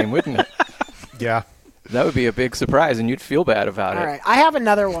on that team, wouldn't it? Yeah. That would be a big surprise, and you'd feel bad about All it. right, I have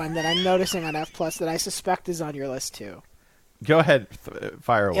another one that I'm noticing on F+ that I suspect is on your list too. Go ahead,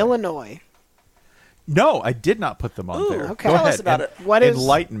 fire away. Illinois. No, I did not put them on Ooh, there. okay. Go Tell ahead us about and it. What is-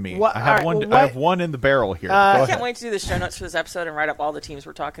 enlighten me. what- I have all right, one. well, I have what- one in the barrel here. Go I ahead. can't wait to do the show notes for this episode and write up all the teams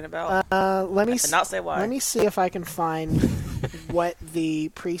we're talking about. Let me and not say why. Let me see if I can find what the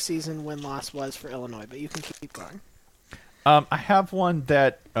preseason win-loss was for Illinois, but you can keep going. I have one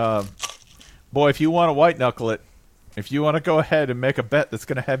that, boy, if you want to white knuckle it, if you want to go ahead and make a bet that's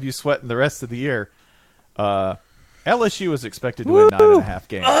going to have you sweating the rest of the year, LSU is expected to win 9.5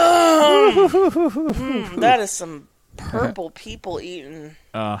 games. That is some purple people eating.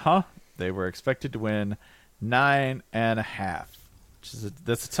 They were expected to win 9.5.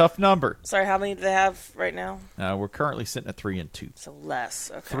 That's a tough number. Sorry, how many do they have right now? We're currently sitting at 3-2. So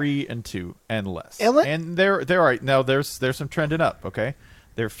less. Okay. 3-2 and less. And they're all right. Now there's some trending up. Okay,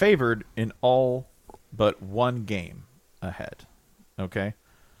 they're favored in all but one game ahead. Okay,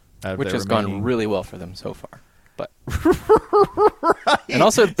 Which has gone really well for them so far. But right. And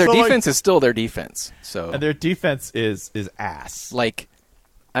also, their So, defense is still their defense. So and their defense is ass. like,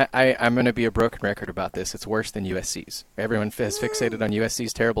 I'm going to be a broken record about this. It's worse than USC's. Everyone has fixated on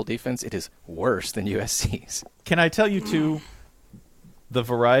USC's terrible defense. It is worse than USC's. Can I tell you too? The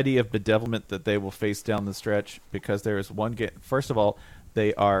variety of bedevilment that they will face down the stretch, because there is one game. First of all,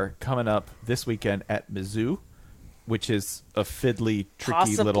 they are coming up this weekend at Mizzou, which is a fiddly,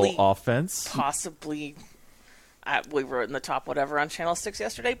 tricky little offense. Possibly, we were in the top whatever on Channel 6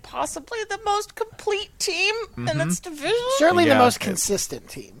 yesterday, possibly the most complete team in its division. certainly Yeah. the most consistent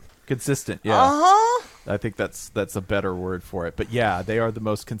team. Consistent, yeah. Uh-huh. I think that's a better word for it. But yeah, they are the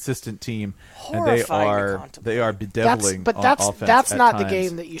most consistent team, Horrifying to and they are bedeviling. on offense that's at not the times.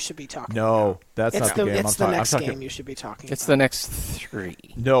 game that you should be talking No, about. that's It's not the game. It's the next game you should be talking It's about. the next three.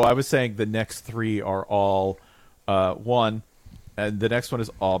 No, I was saying the next three are all one, and the next one is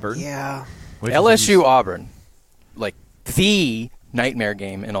Auburn. Yeah. which is LSU Auburn, like the nightmare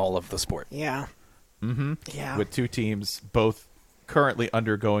game in all of the sport. Yeah. Mm-hmm. Yeah. with two teams both currently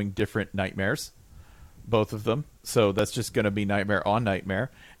undergoing different nightmares, both of them. So that's just going to be nightmare on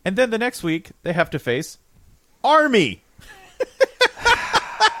nightmare. And then the next week they have to face Army.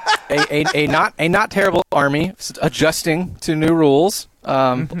 a not terrible Army adjusting to new rules.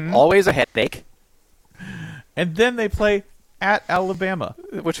 Always a headache, And then they play at Alabama.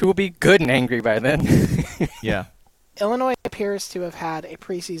 which will be good and angry by then. Yeah. Illinois appears to have had a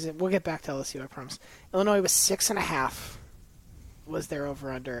preseason. We'll get back to LSU, I promise. Illinois was 6.5 was their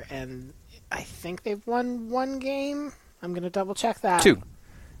over-under, and I think they've won one game. I'm going to double-check that. Two.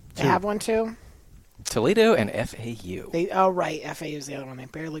 They have one, too? Toledo and FAU. Right. FAU is the other one. They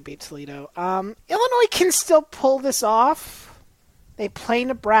barely beat Toledo. Illinois can still pull this off. They play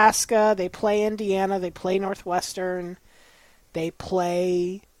Nebraska. They play Indiana. They play Northwestern. They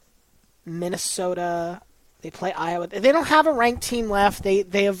play Minnesota. They play Iowa. They don't have a ranked team left.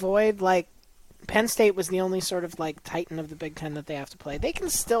 They avoid, like, Penn State was the only sort of, like, titan of the Big Ten that they have to play. They can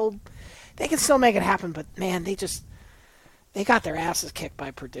still make it happen, but, man, they got their asses kicked by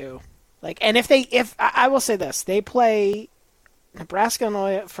Purdue. Like, and if I will say this, they play Nebraska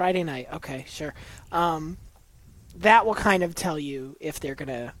on Friday night. Okay, sure. That will kind of tell you if they're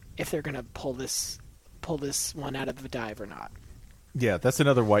gonna pull this one out of the dive or not. Yeah, that's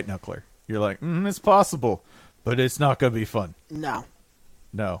another white knuckler. You're like, it's possible, but it's not going to be fun. No.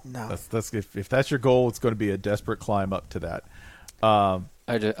 No. That's if that's your goal, it's going to be a desperate climb up to that.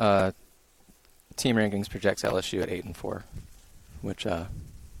 Team rankings projects LSU at 8-4, which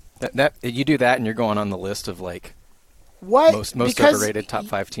that you do that and you're going on the list of like What? most Because overrated top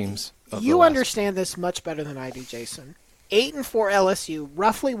 5 teams. Of you the last. understand this much better than I do, Jason. 8-4 LSU.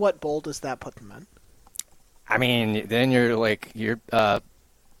 Roughly, what bowl does that put them in? I mean, then you're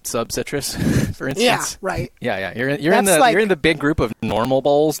sub citrus, for instance. Yeah, right. Yeah. You're That's in the big group of normal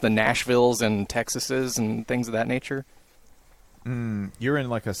bowls, the Nashvilles and Texases and things of that nature. You're in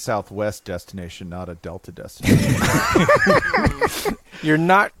like a Southwest destination, not a Delta destination. You're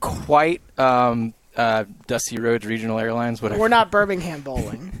not quite Dusty Roads Regional Airlines, whatever. We're not Birmingham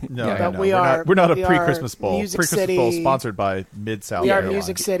bowling. No, Yeah, but no, we are. We're not a we are pre-Christmas bowl. Music Pre-Christmas bowl City. sponsored by Mid-South We are Airlines.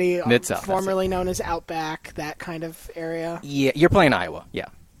 Music City, Mid-South, that's formerly known as Outback, that kind of area. Yeah, you're playing Iowa. Yeah.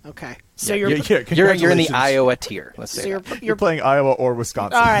 Okay. So You're in the congratulations. Iowa tier. Let's say So that. You're playing Iowa or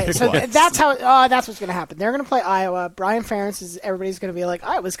Wisconsin. All right, Pick so one. that's how. That's what's going to happen. They're going to play Iowa. Brian Ferentz is. Everybody's going to be like,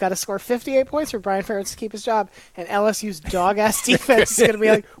 Iowa's got to score 58 points for Brian Ferentz to keep his job, and LSU's dog ass defense is going to be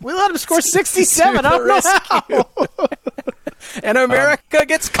like, we let him score 67. I don't know how. And America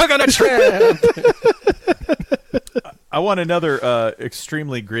gets cooked on a trip. I want another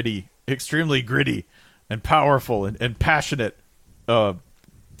extremely gritty, and powerful and passionate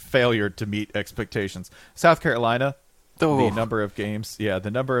failure to meet expectations. South Carolina, the number of games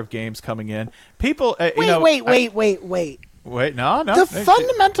coming in. People, Wait, no. The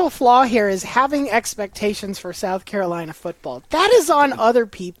fundamental flaw here is having expectations for South Carolina football. That is on other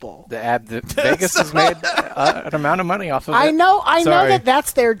people. The Vegas has made an amount of money off of it. I know Sorry. that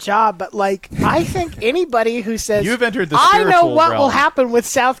that's their job, but like, I think anybody who says You've entered the I know spiritual what realm. will happen with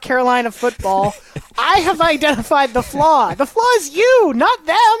South Carolina football, I have identified the flaw. The flaw is you, not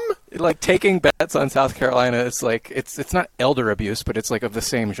them. Like taking bets on South Carolina, it's like it's not elder abuse, but it's like of the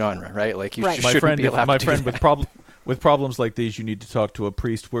same genre, right? Like you Right. shouldn't be allowed to do that. With problems like these, you need to talk to a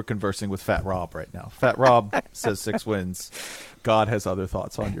priest. We're conversing with Fat Rob right now. Fat Rob says 6 wins. God has other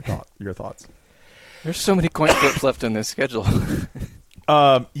thoughts on your thoughts. There's so many coin flips left in this schedule.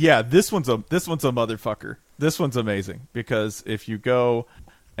 Yeah, this one's a motherfucker. This one's amazing because if you go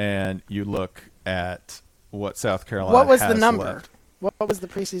and you look at what South Carolina What was the has number? left. What was the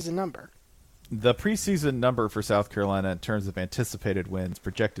preseason number? The preseason number for South Carolina in terms of anticipated wins,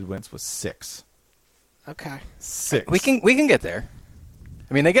 projected wins, was 6. Okay. 6. We can get there.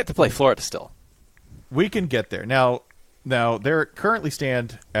 I mean, they get to play Florida still. We can get there. Now they currently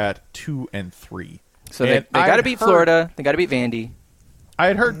stand at 2-3. So they got to beat Florida. They got to beat Vandy. I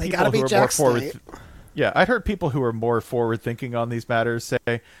had heard They people gotta who beat are Jack more forward. State. Yeah, I'd heard people who are more forward thinking on these matters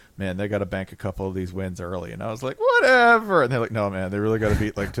say, "Man, they got to bank a couple of these wins early." And I was like, "Whatever." And they're like, "No, man, they really got to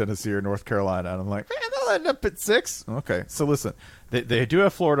beat like Tennessee or North Carolina." And I'm like, "Man, they'll end up at 6." Okay, so listen, they do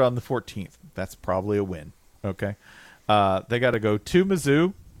have Florida on the 14th. That's probably a win. Okay, they got to go to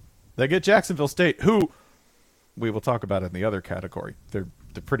Mizzou. They get Jacksonville State, who we will talk about in the other category. They're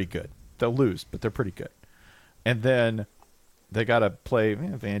pretty good. They'll lose, but they're pretty good. And then they got to play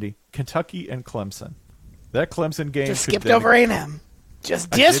Vandy, Kentucky, and Clemson. That Clemson game Just could skipped then- over A&M.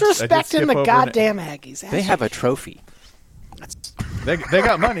 Just I did disrespecting skip the over goddamn Aggies. They have a trophy. They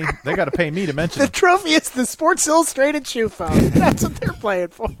got money. They got to pay me to mention The it. trophy is the Sports Illustrated shoe phone. That's what they're playing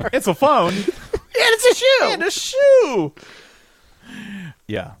for. And It's a phone it's a shoe. and a shoe.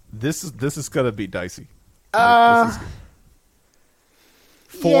 Yeah, this is gonna be dicey. This is-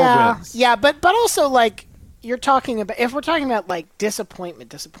 4 wins. Yeah, but also like you're talking about, if we're talking about like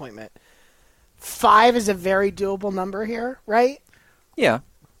disappointment, 5 is a very doable number here, right? Yeah.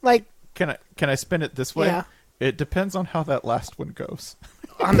 Like Can I spin it this way? Yeah. It depends on how that last one goes.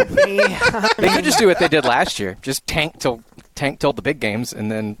 on the They could just do what they did last year. Just tank till the big games,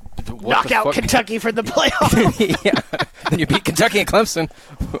 and then knock out Kentucky for the playoff. Yeah. And you beat Kentucky and Clemson.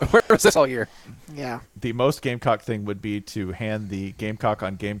 Where was this all year? Yeah. The most Gamecock thing would be to hand the Gamecock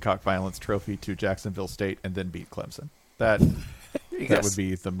on Gamecock violence trophy to Jacksonville State and then beat Clemson. That would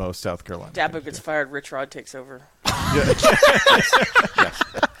be the most South Carolina. Dabo gets fired, Rich Rod takes over.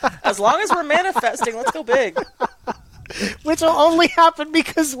 As long as we're manifesting, let's go big. Which will only happen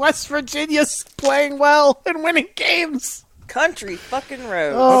because West Virginia's playing well and winning games. Country fucking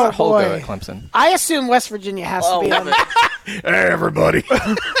road. Oh, Holgo boy. at Clemson. I assume West Virginia has to be on the Hey, everybody.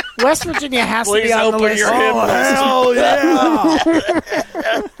 West Virginia has to Please be on the open list. your Hell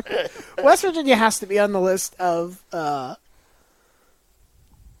yeah! West Virginia has to be on the list of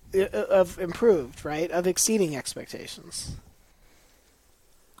improved, right? Of exceeding expectations.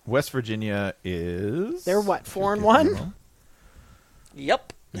 West Virginia is... They're what, 4-1?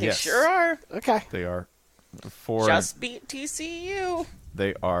 Yep, they Yes. sure are. Okay. They are 4. Just beat TCU.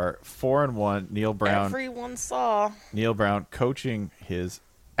 They are 4-1. Neil Brown. Everyone saw. Neil Brown coaching his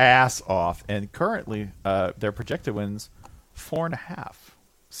ass off, and currently their projected wins 4.5.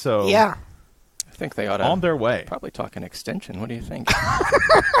 So Yeah. I think they ought to on their way. probably talk an extension. What do you think?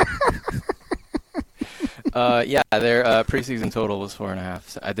 Yeah, their preseason total was 4.5.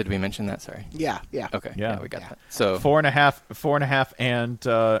 So, did we mention that? Sorry. Yeah. Okay. Yeah. We got that. So 4.5,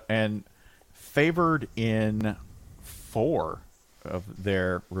 and favored in 4 of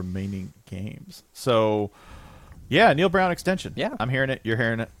their remaining games. So, yeah, Neil Brown extension. Yeah. I'm hearing it. You're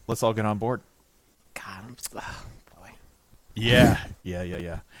hearing it. Let's all get on board. God, boy. Yeah.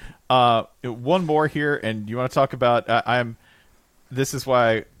 One more here, and you want to talk about? This is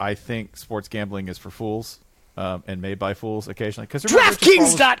why I think sports gambling is for fools, and made by fools occasionally. Because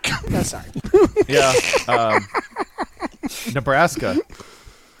DraftKings.com. No, sorry. yeah, Nebraska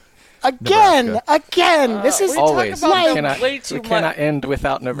Again. This is always. talk We about way too we cannot much. end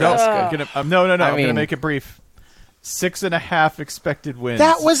without No, Nebraska. no. I I'm going to mean- make it brief. 6.5 expected wins.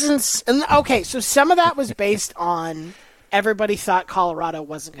 That wasn't okay. So some of that was based on everybody thought Colorado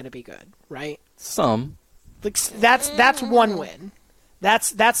wasn't going to be good, right? Some. Like that's one win.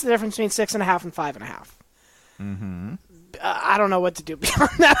 That's the difference between 6.5 and 5.5. Mm-hmm. I don't know what to do beyond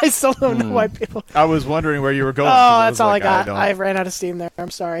that. I still don't know why people. I was wondering where you were going. Oh, 'cause I that's was all like, I got. don't- I ran out of steam there.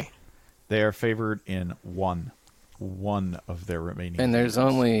 I'm sorry. They are favored in one of their remaining. And there's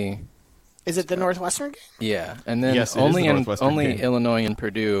games. only Is it the Northwestern game? yeah, and then Yes, it is only the Northwestern game. Illinois and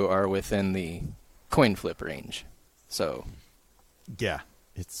Purdue are within the coin flip range. So Yeah,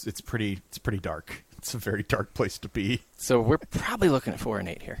 it's pretty dark. It's a very dark place to be. we're probably looking at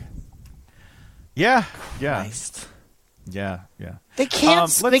 4-8 here. Yeah. Christ. Yeah. They can't.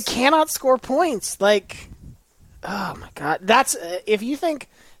 They let's- cannot score points. Like, oh my god. That's if you think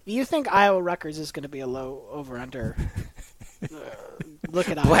Iowa Rutgers is going to be a low over under. Look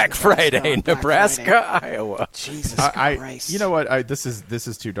at Black Iowa. Friday, Black Nebraska, Friday. Iowa. Jesus I Christ. you know what? This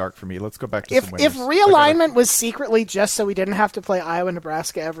is too dark for me. Let's go back to If some winners. realignment was secretly just so we didn't have to play Iowa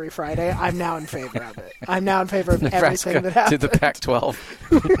Nebraska every Friday, I'm now in favor of it. I'm now in favor of everything that Nebraska to happened. the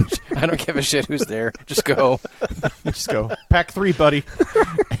Pac-12. I don't give a shit who's there. Just go. Just go. Pack 3, buddy.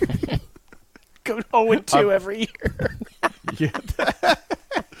 Go 0-2 every year. Yeah.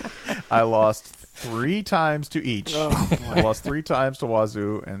 I lost 3 times to each. I lost 3 times to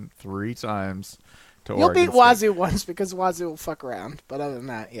Wazoo and 3 times to You'll Oregon beat State. Wazoo once because Wazoo will fuck around. But other than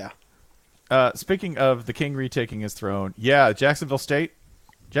that, yeah. Speaking of the king retaking his throne, yeah, Jacksonville State.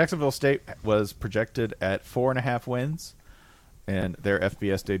 Jacksonville State was projected at 4.5 wins in their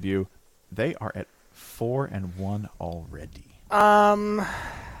FBS debut. They are at 4-1 already.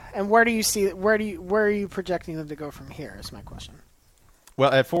 And where do you see? Where are you projecting them to go from here? Is my question.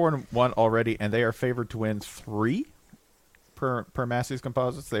 Well, at 4-1 already, and they are favored to win 3 per Massey's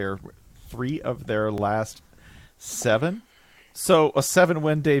Composites. They are 3 of their last 7. So a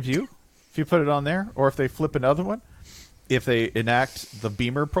 7-win debut, if you put it on there, or if they flip another one, if they enact the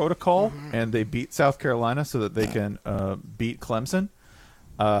Beamer protocol and they beat South Carolina so that they can beat Clemson,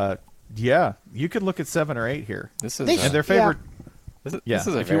 yeah, you could look at 7 or 8 here. This is And they're favored. This Yeah, is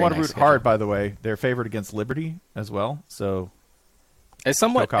a if you very want to nice root schedule. hard, by the way, they're favored against Liberty as well. So A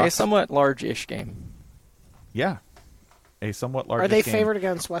somewhat Go Cox. large-ish game. yeah, a somewhat large. Are they game. favored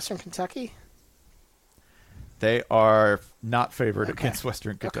against Western Kentucky? They are not favored against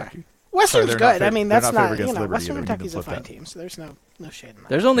Western Kentucky. Western's they're not good. I fav- mean, they're that's not favored not against Liberty Western either. You can Kentucky's a flip fine that. team, so there's no shade in that.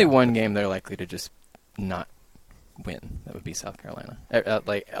 There's only one game they're likely to just not win. That would be South Carolina.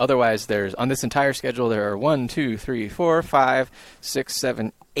 Like otherwise, there's on this entire schedule there are 1, 2, 3, 4, 5, 6,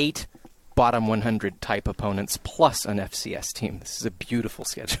 7, 8 bottom 100 type opponents plus an FCS team. This is a beautiful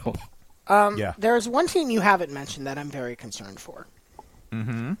schedule. Yeah, There's one team you haven't mentioned that I'm very concerned for.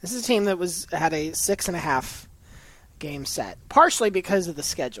 Mm-hmm. This is a team that had a 6.5 game set, partially because of the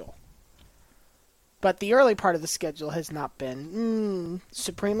schedule. But the early part of the schedule has not been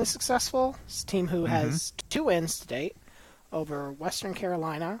supremely successful. It's a team who has 2 wins to date over Western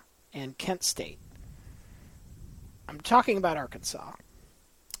Carolina and Kent State. I'm talking about Arkansas.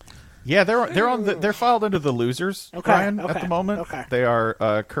 yeah, they're filed into the losers, Okay, Ryan, at okay, the moment. okay. They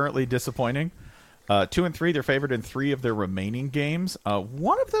are currently disappointing. 2 and 3, they're favored in 3 of their remaining games.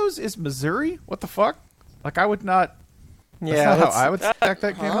 One of those is Missouri. What the fuck? Like I would not. That's not how I would stack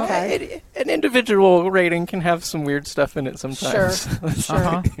that game up. Okay. An individual rating can have some weird stuff in it sometimes. Sure.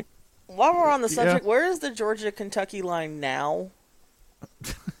 Uh-huh. While we're on the subject, Yeah. where is the Georgia-Kentucky line now?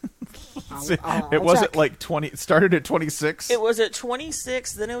 It wasn't check. like 20. It started at 26. It was at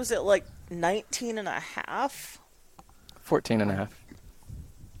 26, then it was at like 19 and a half. 14.5.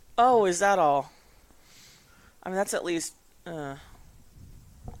 Oh, is that all? I mean, that's at least.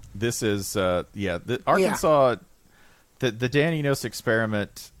 This is Arkansas. The Dan Enos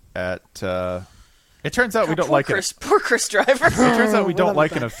experiment at. It turns out we don't like it. Poor Chris Driver. It turns out we don't Whatever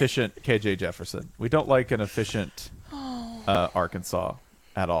like that. an efficient KJ Jefferson. We don't like an efficient Arkansas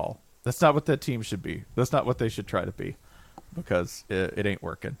at all. That's not what that team should be. That's not what they should try to be, because it ain't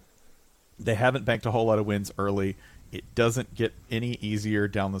working. They haven't banked a whole lot of wins early. It doesn't get any easier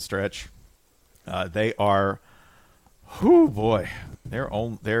down the stretch. They are, whoo boy, they're.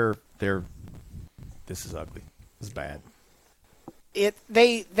 This is ugly. This is bad.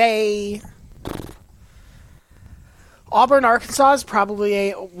 Auburn, Arkansas is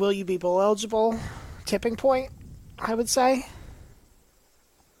probably a will you be bowl eligible tipping point, I would say.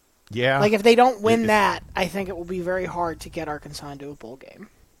 Yeah. Like if they don't win If- that, I think it will be very hard to get Arkansas into a bowl game.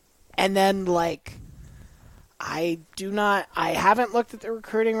 And then I haven't looked at the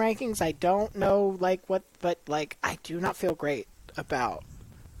recruiting rankings. I don't know but I do not feel great about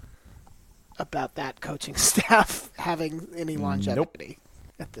that coaching staff having any longevity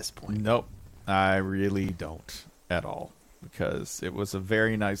at this point. Nope. I really don't at all, because it was a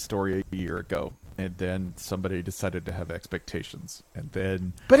very nice story a year ago, and then somebody decided to have expectations, and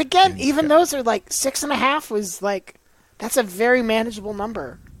then. But again, even those are 6.5 was that's a very manageable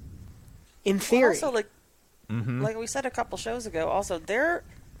number. In theory, Well, also, like we said a couple shows ago, also their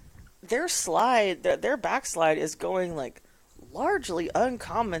slide, their backslide is going largely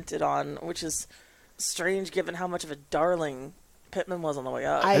uncommented on, which is strange given how much of a darling Pittman was on the way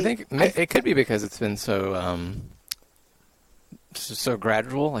up. I think it could be because it's been so so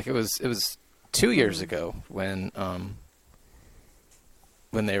gradual. Like it was 2 years ago when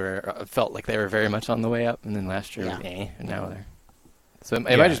they were felt like they were very much on the way up, and then last year, and now they're. So it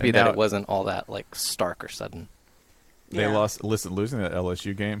might just be that it wasn't all that stark or sudden. They lost. Listen, losing that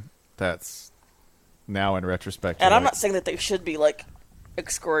LSU game, that's now in retrospect. And I'm not saying that they should be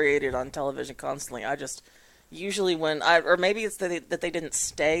excoriated on television constantly. I just usually or maybe it's that they didn't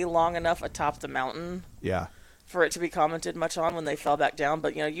stay long enough atop the mountain. Yeah. For it to be commented much on when they fell back down,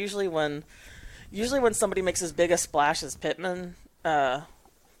 but usually when somebody makes as big a splash as Pittman,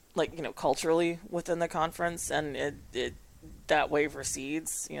 culturally within the conference, and it that wave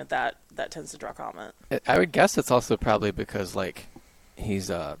recedes, that tends to draw comment. I would guess it's also probably because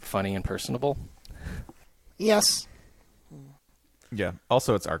he's funny and personable. Yes. Yeah.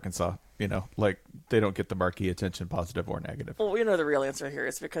 Also, it's Arkansas. They don't get the marquee attention, positive or negative. Well, the real answer here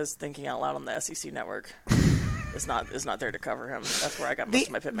is because Thinking Out Loud on the SEC network is not there to cover him. That's where I got most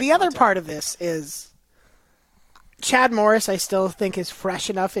of my Pittman The other content. part of this is Chad Morris, I still think, is fresh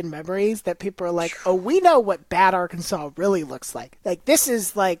enough in memories that people are like, oh, we know what bad Arkansas really looks like. This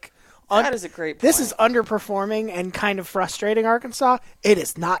is that is a great point. This is underperforming and kind of frustrating Arkansas. It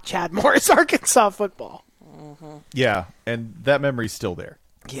is not Chad Morris Arkansas football. Mm-hmm. Yeah, and that memory's still there.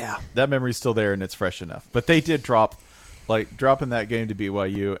 Yeah. That memory's still there, and it's fresh enough. But they did dropping that game to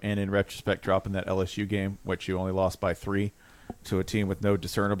BYU, and in retrospect, dropping that LSU game, which you only lost by 3 to a team with no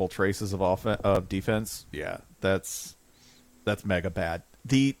discernible traces of defense. Yeah, that's mega bad.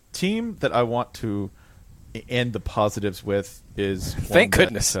 The team that I want to end the positives with is thank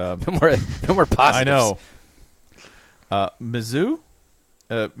goodness no more positives. I know. Mizzou,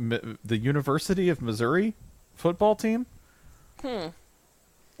 the University of Missouri football team.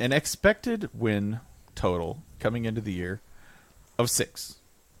 An expected win total coming into the year of 6.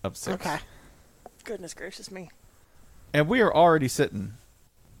 Okay. Goodness gracious me. And we are already sitting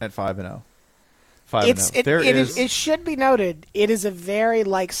at 5-0. It should be noted, it is a very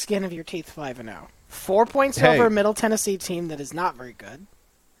skin of your teeth 5-0. 4 points over a Middle Tennessee team that is not very good.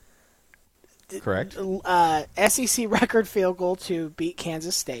 Correct. SEC record field goal to beat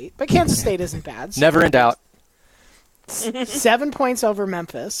Kansas State, but Kansas State isn't bad. Never in doubt. 7 points over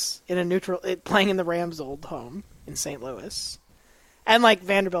Memphis in a neutral, playing in the Rams' old home in St. Louis, and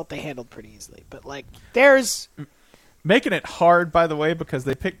Vanderbilt they handled pretty easily. But there's making it hard, by the way, because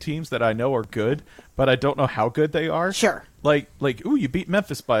they pick teams that I know are good, but I don't know how good they are. Sure. Ooh, you beat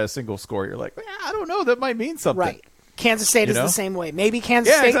Memphis by a single score. You're like, I don't know. That might mean something. Right. Kansas State is the same way. Maybe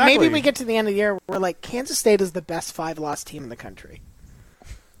Kansas State. Exactly. Maybe we get to the end of the year, we're Kansas State is the best 5-loss team in the country.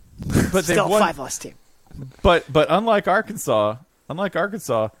 But still 5-loss team. But unlike Arkansas,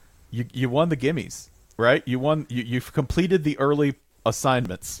 you won the gimmies, right? You've completed the early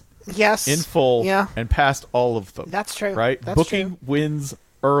assignments. Yes. In full. Yeah. And passed all of them. That's true. Right? That's Booking true. wins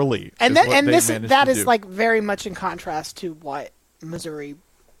early. And that is do. very much in contrast to what Missouri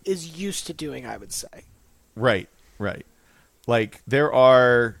is used to doing, I would say. Right.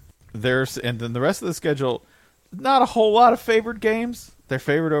 There's and then the rest of the schedule, not a whole lot of favored games. They're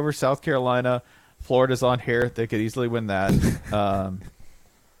favored over South Carolina. Florida's on here. They could easily win that.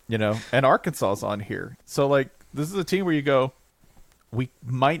 And Arkansas's on here. So this is a team where you go, we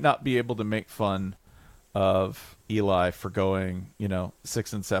might not be able to make fun of Eli for going,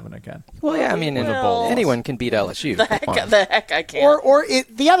 6-7 again. Well, yeah, I mean, anyone can beat LSU. The heck I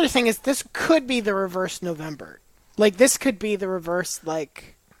can't. The other thing is this could be the reverse November. This could be the reverse,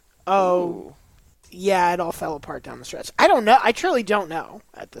 Ooh. Yeah, it all fell apart down the stretch. I don't know. I truly don't know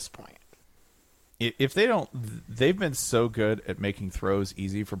at this point. If they don't, they've been so good at making throws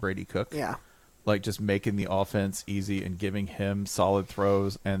easy for Brady Cook. Yeah. Just making the offense easy and giving him solid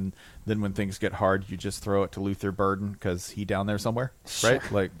throws. And then when things get hard, you just throw it to Luther Burden because he down there somewhere, sure.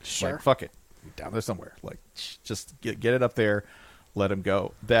 right? Fuck it. He's down there somewhere. Just get it up there, let him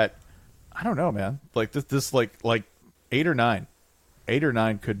go. That, I don't know, man. This 8 or 9 8 or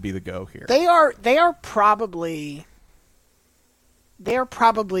 9 could be the go here. They are probably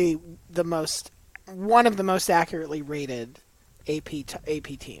one of the most accurately rated AP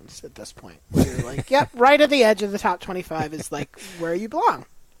teams at this point. Where you're like, yep, right at the edge of the top 25 is like where you belong.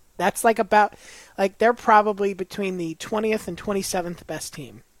 That's like about like they're probably between the 20th and 27th best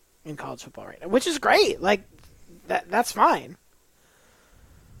team in college football right now, which is great. Like that's fine.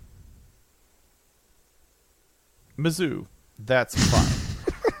 Mizzou, that's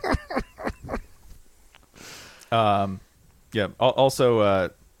fine. Yeah.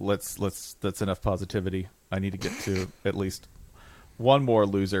 Also, that's enough positivity. I need to get to at least one more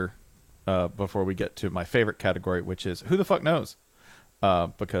loser before we get to my favorite category, which is who the fuck knows?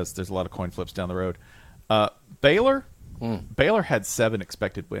 Because there's a lot of coin flips down the road. Baylor. Baylor had 7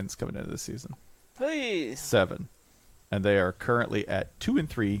 expected wins coming into the season. Please. 7, and they are currently at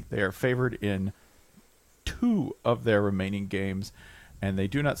 2-3. They are favored in 2 of their remaining games, and they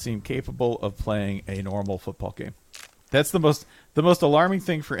do not seem capable of playing a normal football game. That's the most alarming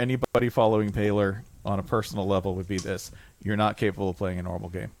thing for anybody following Baylor on a personal level would be this. You're not capable of playing a normal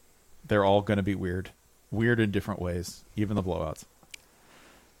game. They're all going to be weird in different ways, even the blowouts.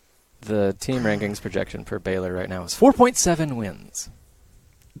 The team rankings projection for Baylor right now is 4.7 wins.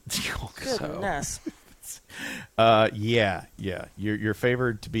 Goodness. Yeah. You're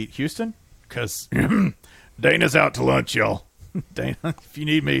favored to beat Houston because Dana's out to lunch, y'all. Dana, if you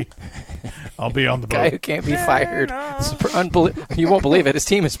need me, I'll be on the boat. Guy who can't be fired. You won't believe it. His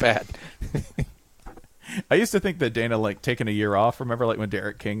team is bad. I used to think that Dana taking a year off. Remember, when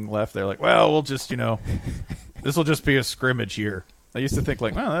Derek King left, they're like, "Well, we'll just this will just be a scrimmage year." I used to think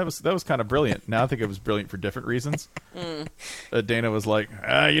well, that was kind of brilliant. Now I think it was brilliant for different reasons. Dana was like,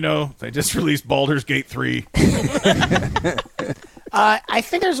 they just released Baldur's Gate 3. I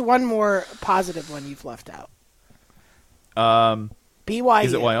think there's one more positive one you've left out. BYU.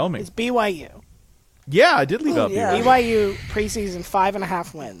 Is it Wyoming? It's BYU. Yeah, I did leave out BYU. BYU preseason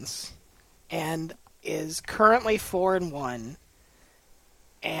 5.5 wins, and is currently 4-1,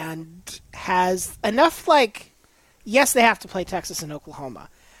 and has enough yes, they have to play Texas and Oklahoma,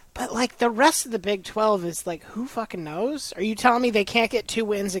 but the rest of the Big 12 is who fucking knows? Are you telling me they can't get 2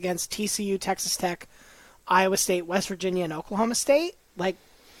 wins against TCU, Texas Tech, Iowa State, West Virginia, and Oklahoma State?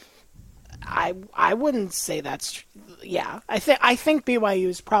 I wouldn't say that's yeah. I think BYU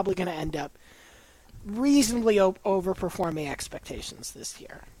is probably going to end up reasonably overperforming expectations this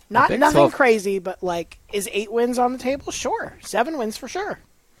year. Nothing 12... crazy, but is 8 wins on the table? Sure, 7 wins for sure.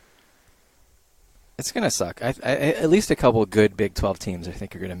 It's going to suck. At least a couple of good Big 12 teams I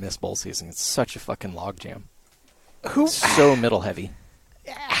think are going to miss bowl season. It's such a fucking logjam. So middle heavy.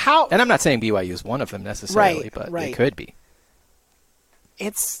 How? And I'm not saying BYU is one of them necessarily, but they could be.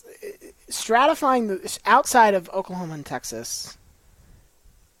 It's stratifying outside of Oklahoma and Texas.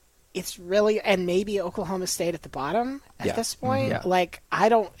 It's really, and maybe Oklahoma State at the bottom at this point.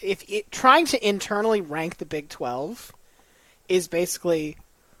 Yeah. Trying to internally rank the Big 12 is basically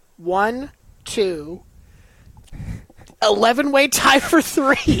 1, 2, 11-way tie for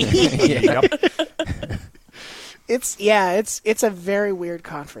 3. It's a very weird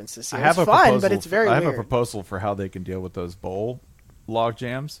conference this year. It's fun, but it's very weird. I have a proposal for how they can deal with those bowl log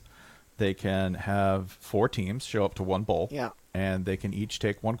jams. They can have 4 teams show up to one bowl, and they can each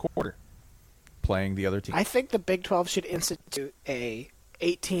take 1 quarter playing the other team. I think the Big 12 should institute a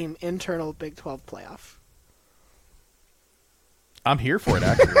 8-team internal Big 12 playoff. I'm here for it,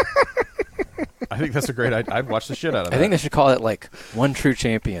 actually. I think that's a great idea. I'd watch the shit out of that. I think they should call it one true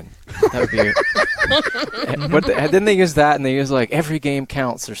champion. That would be. Then they use that, and they use every game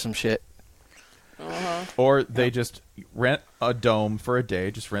counts or some shit. Or they just rent a dome for a day.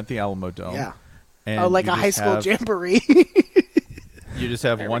 Just rent the Alamo Dome. Yeah. And a high school jamboree. You just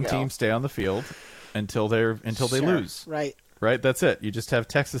have one team stay on the field until they lose. Right. Right. That's it. You just have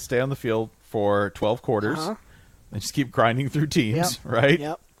Texas stay on the field for 12 quarters. They just keep grinding through teams. Right.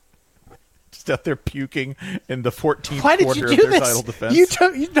 Yep. Just out there puking in the 14th Why did quarter you of do their this? title defense.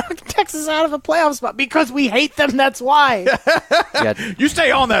 You knocked Texas out of a playoff spot because we hate them. That's why. You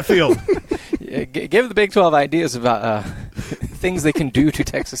stay on that field. Give the Big 12 ideas about things they can do to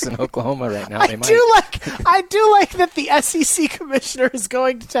Texas and Oklahoma right now. I do like that the SEC commissioner is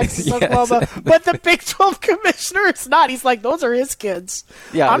going to Texas, Oklahoma, but the Big 12 commissioner is not. He's like, those are his kids.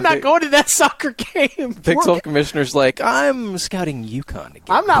 Yeah, I'm not going to that soccer game. Big 12 commissioner's like, I'm scouting UConn again.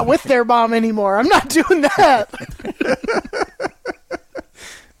 I'm not with their mom anymore. I'm not doing that.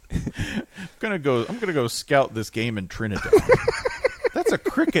 I'm gonna go scout this game in Trinidad. That's a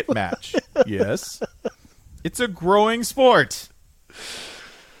cricket match. Yes. It's a growing sport.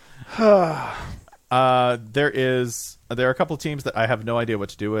 There are a couple of teams that I have no idea what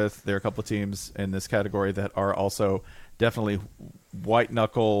to do with. There are a couple of teams in this category that are also definitely white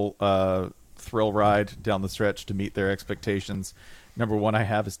knuckle thrill ride down the stretch to meet their expectations. Number one I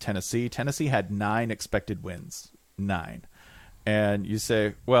have is Tennessee. Tennessee had 9 expected wins. 9. And you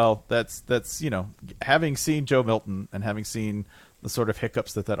say, well, that's having seen Joe Milton and having seen the sort of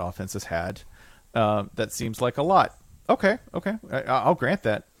hiccups that offense has had, that seems like a lot. Okay, I'll grant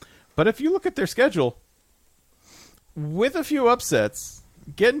that. But if you look at their schedule, with a few upsets,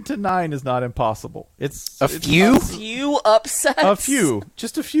 getting to 9 is not impossible. It's a few upsets. A few,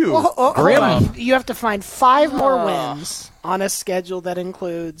 just a few. Hold on. You have to find 5 more wins on a schedule that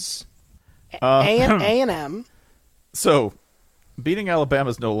includes A&M. So, beating Alabama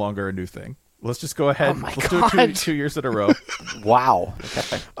is no longer a new thing. Let's just go ahead. Let's do it 2 years in a row. Wow.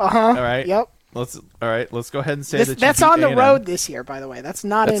 All right. Yep. Let's go ahead and say that's on the road this year, by the way. That's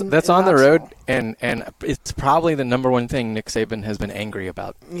not that's on the road, and it's probably the number one thing Nick Saban has been angry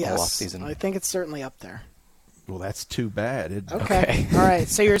about all offseason. I think it's certainly up there. Well, that's too bad. Okay. All right.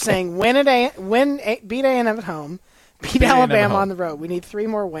 So you're saying beat A&M at home, beat Alabama on the road. We need 3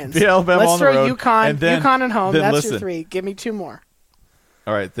 more wins. Beat Alabama Let's on the road. Let's throw UConn at home. That's listen. your 3. Give me 2 more.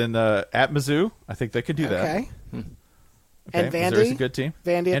 All right. Then at Mizzou, I think they can do that. Okay. And Vandy? Missouri's a good team.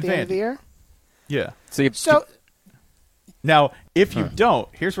 Vandy at the end of the year? Yeah. So now, if you don't,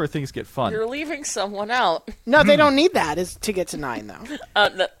 here's where things get fun. You're leaving someone out. No, they don't need that to get to 9, though.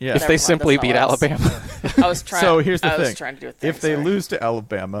 If they simply beat Alabama. I was trying. So here's the thing. I was trying to do a thing. If they lose to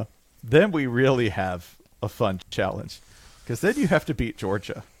Alabama, then we really have a fun challenge, because then you have to beat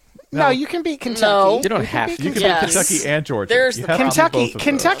Georgia. No, you can beat Kentucky. No. You don't have to. You can beat Kentucky and Georgia. There's you the have to Kentucky. beat both of those.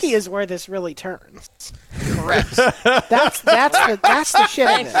 Kentucky is where this really turns. Correct. That's the shit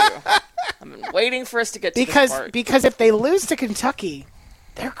of it. Thank you. I've been waiting for us to get to this part. Because if they lose to Kentucky,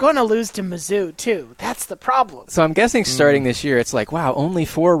 they're going to lose to Mizzou too. That's the problem. So I'm guessing starting this year, it's like, wow, only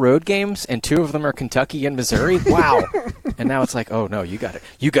 4 road games, and 2 of them are Kentucky and Missouri. Wow. And now it's like, oh no, you got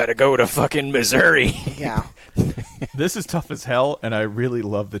to go to fucking Missouri. Yeah. This is tough as hell, and I really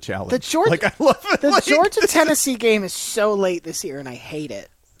love the challenge. I love it. The Georgia-Tennessee game is so late this year, and I hate it.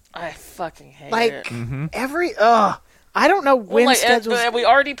 I fucking hate it. I don't know when schedules. We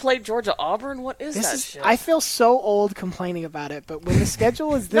already played Georgia-Auburn. What is that shit? I feel so old complaining about it, but when the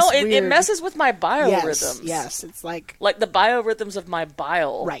schedule is this weird, it messes with my biorhythms. Yes, it's like the biorhythms of my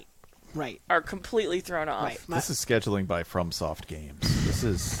bile. Right. Are completely thrown off. Right. This is scheduling by FromSoft Games. This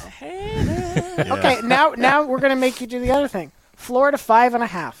is. Okay, now we're gonna make you do the other thing. Florida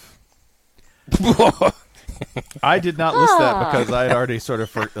 5.5. I did not list that because I had already sort of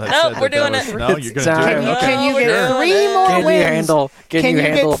said we're doing it. No, you're going to do it. Okay. Can you get 3 more Can wins? you handle? Can you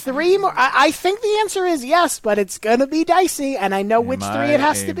get 3 more? I think the answer is yes, but it's gonna be dicey, and I know which 3 it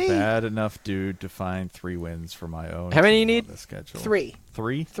has to be. Bad enough dude to find 3 wins for my own. How many you need? The schedule. 3.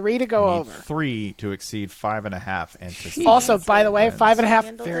 3. 3 to go over. 3 to exceed 5.5, and to also, by the way,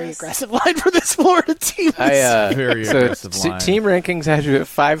 5.5 very aggressive line for this Florida team. Very aggressive line. Team rankings had you at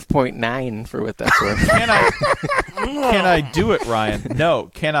 5.9 for what that's worth. Can I do it, Ryan?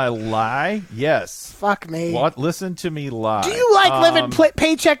 No. Can I lie? Yes. Fuck me. What? Listen to me lie. Do you like living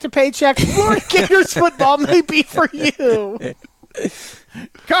paycheck to paycheck? Florida Gators football may be for you.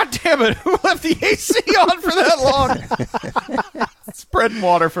 God damn it! Who left the AC on for that long? Spreading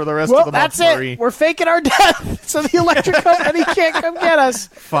water for the rest of the month. That's it. We're faking our death, so the electric company can't come get us.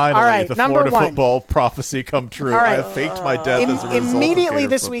 Finally, all right, the number Florida 1. football prophecy come true. All right. I faked my death as a result immediately of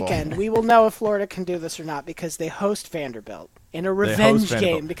this football. weekend. We will know if Florida can do this or not because they host Vanderbilt in a revenge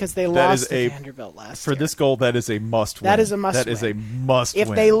game because they lost to Vanderbilt last year. For this goal, that is a must win. That is a must That win. is a must If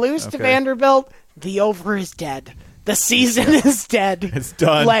win. they lose to Vanderbilt, the over is dead. The season is dead. It's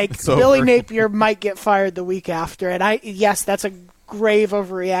done. Like, It's Billy over. Napier might get fired the week after. And yes, that's a grave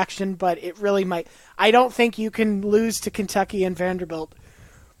overreaction, but it really might. I don't think you can lose to Kentucky and Vanderbilt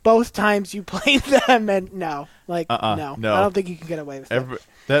both times you played them. And no. No. I don't think you can get away with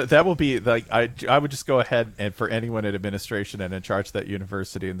that. That will be like I would just go ahead and for anyone at administration and in charge of that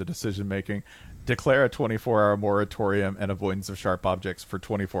university and the decision making, declare a 24-hour moratorium and avoidance of sharp objects for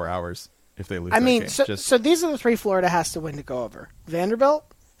 24 hours if they lose. So these are the 3 Florida has to win to go over: Vanderbilt,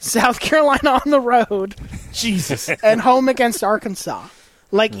 South Carolina on the road, Jesus, and home against Arkansas.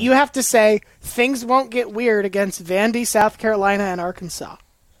 Like you have to say things won't get weird against Vandy, South Carolina, and Arkansas.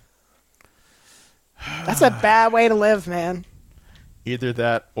 That's a bad way to live, man. Either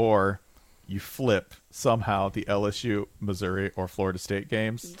that or you flip somehow the LSU, Missouri, or Florida State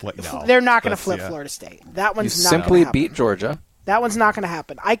games. No, they're not going to flip Florida State. That one's you not simply gonna happen. beat Georgia. That one's not going to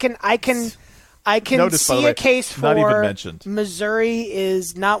happen. I can I can Notice, by the see way, a case not even for mentioned. Missouri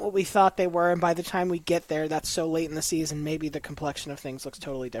is not what we thought they were, and by the time we get there, that's so late in the season, maybe the complexion of things looks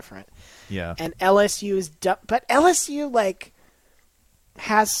totally different. Yeah. And LSU is but LSU like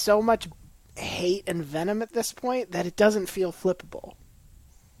has so much hate and venom at this point that it doesn't feel flippable.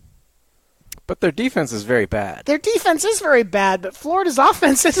 But their defense is very bad. Their defense is very bad, but Florida's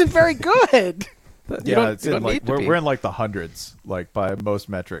offense isn't very good. It's in like we're in like the hundreds, like by most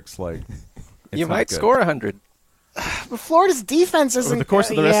metrics. Like You might score 100. But Florida's defense isn't. Over the course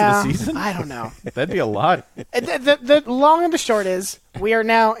of the rest of the season? I don't know. That'd be a lot. The long and the short is we are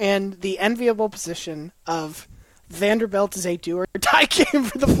now in the enviable position of Vanderbilt is a do or die game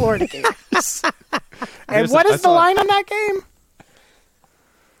for the Florida games. And what is the line on that game?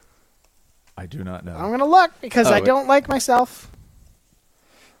 I do not know. I'm going to look because I don't like myself.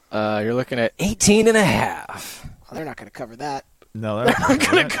 You're looking at 18.5. Oh, they're not going to cover that. No, they're not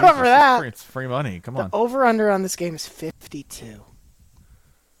going to cover that. It's free money. Come on. Over-under on this game is 52.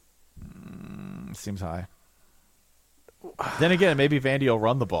 Seems high. Then again, maybe Vandy will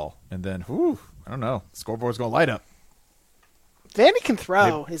run the ball, and then, I don't know. Scoreboard's going to light up. Vandy can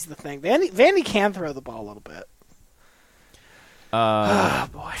throw is the thing. Vandy can throw the ball a little bit. Oh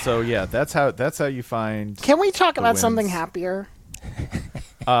boy. So yeah, that's how you find. Can we talk about wins. something happier?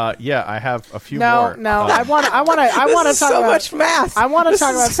 Yeah, I have a few more. No. I want to talk so about much math. I want to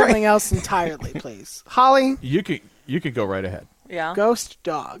talk about something else entirely, please. Holly, You could go right ahead. Yeah. ghost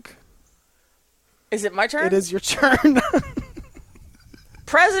dog. Is it my turn? It is your turn.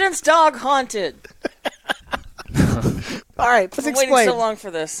 President's dog haunted. All right, please I've been waiting explain. so long for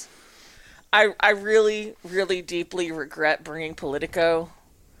this. I really, really deeply regret bringing Politico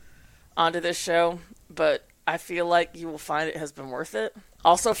onto this show, but I feel like you will find it has been worth it.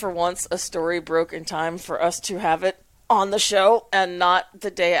 Also, for once, a story broke in time for us to have it on the show and not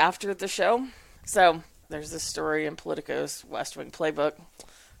the day after the show. So, there's this story in Politico's West Wing playbook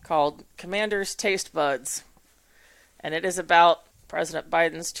called Commander's Taste Buds. And it is about President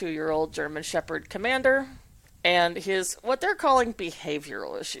Biden's 2-year-old German Shepherd Commander and his, what they're calling,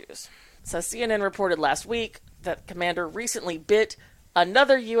 behavioral issues. So CNN reported last week that Commander recently bit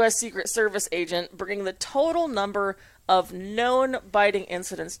another U.S. Secret Service agent, bringing the total number of known biting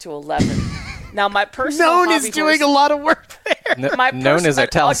incidents to 11. Now, my personal Known hobby is doing horse- a lot of work there. Known as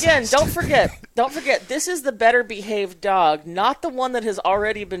italicized. Again, don't forget, this is the better behaved dog, not the one that has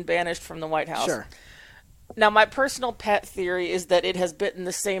already been banished from the White House. Sure. Now, my personal pet theory is that it has bitten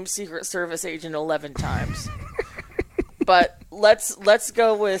the same Secret Service agent 11 times. But let's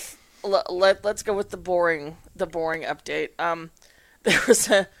go with the boring update. There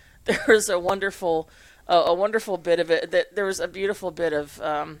was a wonderful bit of it. That there was a beautiful bit of.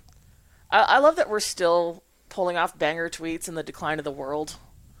 I love that we're still pulling off banger tweets in the decline of the world.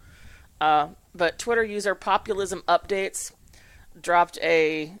 But Twitter user Populism Updates dropped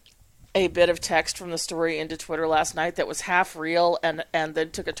a bit of text from the story into Twitter last night that was half real and then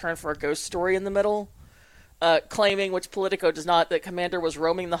took a turn for a ghost story in the middle. Claiming, which Politico does not, that Commander was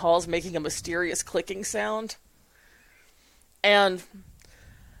roaming the halls making a mysterious clicking sound. And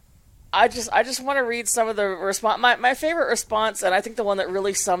I just want to read some of the response. My favorite response, and I think the one that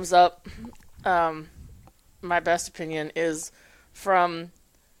really sums up my best opinion, is from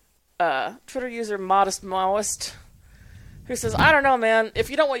Twitter user Modest Maoist, who says, "I don't know, man. If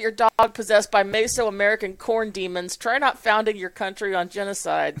you don't want your dog possessed by Mesoamerican corn demons, try not founding your country on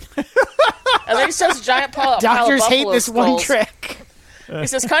genocide." And then he shows a giant pile of Doctors hate buffalo this one skulls. trick. He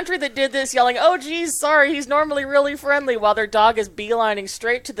says, country that did this yelling, "Oh, geez, sorry, he's normally really friendly," while their dog is beelining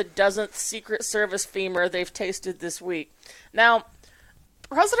straight to the dozenth Secret Service femur they've tasted this week. Now,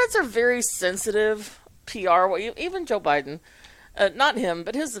 presidents are very sensitive PR, even Joe Biden. Not him,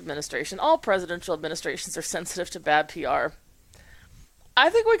 but his administration. All presidential administrations are sensitive to bad PR. I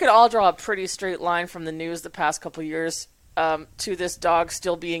think we could all draw a pretty straight line from the news the past couple years to this dog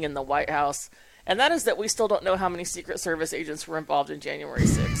still being in the White House. And that is that we still don't know how many Secret Service agents were involved in January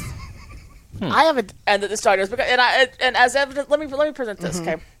 6th. I have a And that this dog is, and as evidence, let me present this,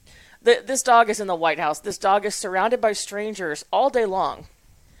 okay? This dog is in the White House. This dog is surrounded by strangers all day long.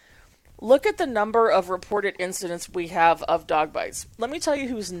 Look at the number of reported incidents we have of dog bites. Let me tell you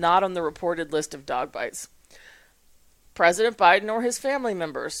who's not on the reported list of dog bites. President Biden or his family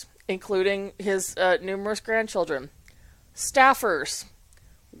members, including his numerous grandchildren, staffers,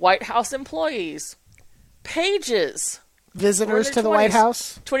 White House employees, pages, visitors Or to the their White 20s.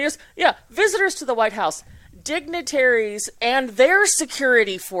 House. 20 years. Yeah, visitors to the White House, dignitaries, and their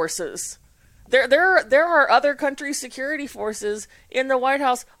security forces. There are other countries' security forces in the White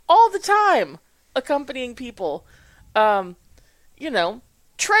House all the time, accompanying people.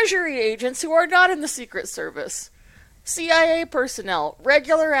 Treasury agents who are not in the Secret Service, CIA personnel,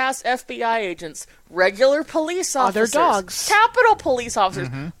 regular-ass FBI agents, regular police officers, Other dogs. Capitol police officers,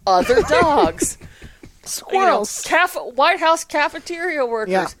 other dogs, Squirrels. White House cafeteria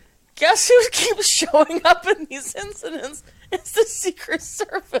workers. Yeah. Guess who keeps showing up in these incidents? It's the Secret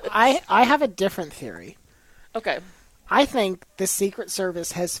Service. I have a different theory. Okay. I think the Secret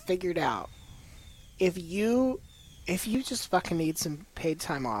Service has figured out if you just fucking need some paid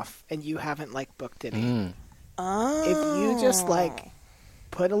time off and you haven't like booked it in, if you just like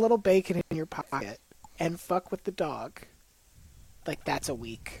put a little bacon in your pocket and fuck with the dog, like that's a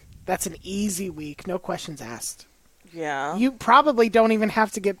week. That's an easy week, no questions asked. Yeah. You probably don't even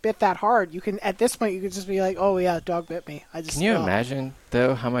have to get bit that hard. You can at this point you could just be like, "Oh yeah, dog bit me." Can you imagine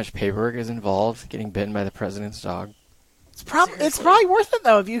though how much paperwork is involved getting bitten by the president's dog? It's probably worth it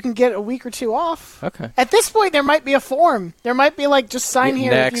though if you can get a week or two off. Okay. At this point, there might be a form. There might be like just sign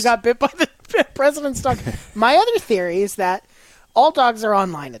here Next. if you got bit by the president's dog. My other theory is that all dogs are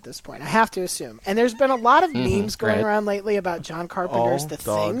online at this point. I have to assume, and there's been a lot of memes going right. around lately about John Carpenter's All The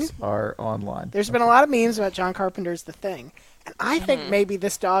dogs Thing. are online. There's been a lot of memes about John Carpenter's The Thing, and I think maybe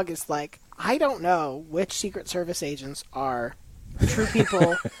this dog is like, I don't know which Secret Service agents are true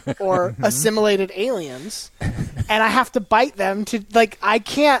people or assimilated aliens, and I have to bite them to like. I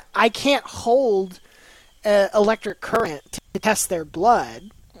can't hold electric current to test their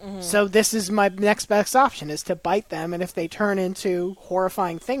blood. So this is my next best option is to bite them, and if they turn into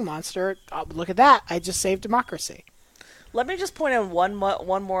horrifying thing monster, look at that! I just saved democracy. Let me just point in one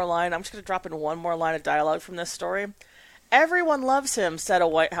more line. I'm just going to drop in one more line of dialogue from this story. Everyone loves him, said a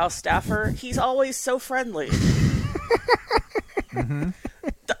White House staffer. He's always so friendly.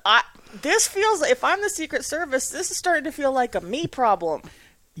 This feels, if I'm the Secret Service, this is starting to feel like a me problem.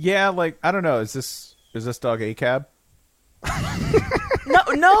 Yeah, like I don't know. Is this dog a cab?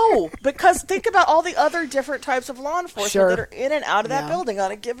 No, because think about all the other different types of law enforcement Sure. that are in and out of that Yeah. building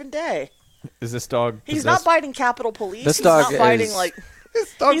on a given day. Is this dog? He's not biting Capitol Police. This He's dog not biting is- like.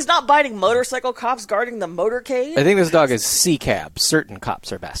 He's not biting motorcycle cops guarding the motorcade. I think this dog is C-cab. Certain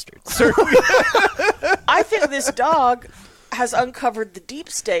cops are bastards. I think this dog has uncovered the deep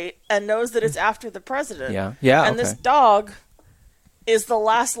state and knows that it's after the president. Yeah, And this dog is the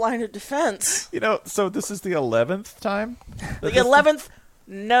last line of defense. You know, so this is the 11th time. The 11th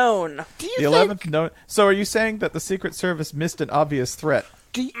known. Do you The think? 11th. No. So are you saying that the Secret Service missed an obvious threat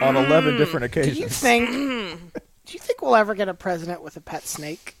on 11 different occasions? Do you think? Do you think we'll ever get a president with a pet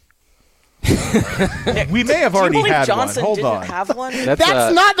snake? We may have Do you already believe had Johnson one. Hold didn't on. have one?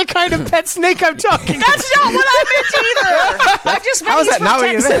 That's not the kind of pet snake I'm talking about. That's not what I meant either. I just meant How is he's that from not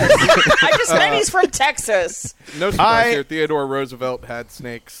what you Texas. I just meant he's from Texas. No surprise here. Theodore Roosevelt had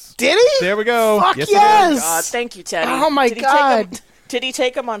snakes. Did he? There we go. Fuck Yes, yes. God, thank you, Teddy. Oh, my Did he God. Did he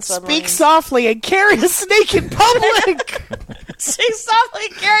take him on submarines? Speak softly and carry a snake in public. Speak softly,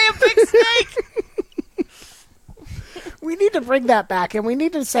 carry a big snake. We need to bring that back, and we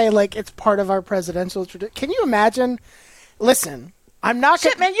need to say, like, it's part of our presidential tradition. Can you imagine? Listen, I'm not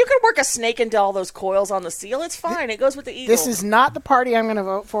Shit, gonna... man, you could work a snake into all those coils on the seal. It's fine. It goes with the eagle. This is not the party I'm going to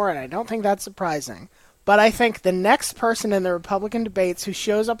vote for, and I don't think that's surprising. But I think the next person in the Republican debates who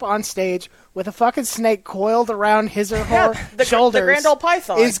shows up on stage with a fucking snake coiled around his or her the shoulders Grand Old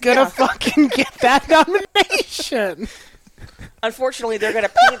Python. is going to Yeah. fucking get that nomination. Unfortunately, they're going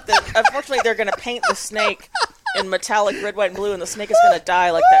to paint the snake in metallic red, white, and blue, and the snake is going to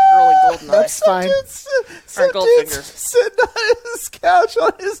die like that girl in Goldeneye. That's fine. Or Goldfinger. Sitting on his couch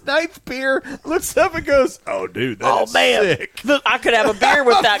on his ninth beer, looks up and goes, "Oh, dude, that's sick." I could have a beer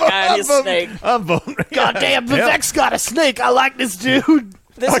with that guy and his snake. I'm voting. God damn, Vivek's got a snake. I like this dude.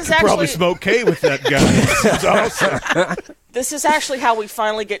 This is actually smoke K with that guy. This is awesome. This is actually how we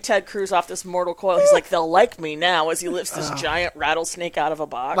finally get Ted Cruz off this mortal coil. He's like, they'll like me now, as he lifts this giant rattlesnake out of a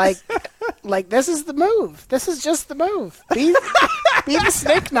box. Like this is the move. This is just the move. Be the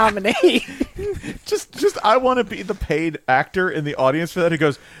snake nominee. just I want to be the paid actor in the audience for that. He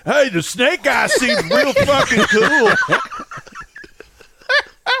goes, "Hey, the snake guy seems real fucking cool."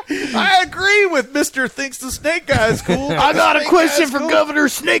 I agree with Mr. Thinks the snake guy is cool. I got a question for Governor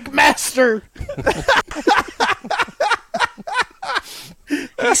Snake Master.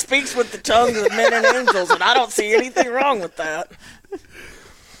 he speaks with the tongues of men and angels, and I don't see anything wrong with that.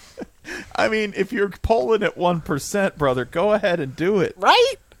 I mean, if you're polling at 1%, brother, go ahead and do it.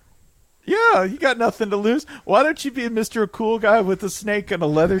 Right? Yeah, you got nothing to lose. Why don't you be Mr. Cool Guy with a snake and a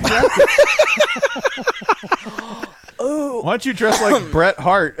leather jacket? Ooh. Why don't you dress like Bret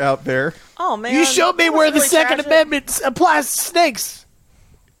Hart out there? Oh, man. You showed me that was where the really Second tragic. Amendment applies to snakes.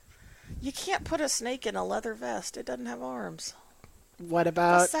 You can't put a snake in a leather vest. It doesn't have arms. What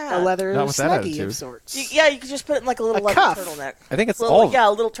about That's sad. a leather Not with that snuggie attitude. of sorts? Yeah, you could just put it in like a little A leather cuff. turtleneck. I think it's Little- all. yeah,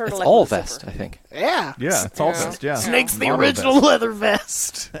 a little turtleneck. It's all with a vest. zipper. I think. Yeah. Yeah, it's all vest. Yeah, Snake's the Mono original vest. leather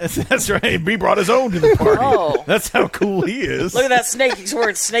vest. That's right. He brought his own to the party. Oh. That's how cool he is. Look at that snake. He's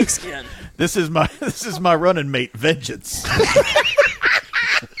wearing snakeskin. This is my running mate, Vengeance.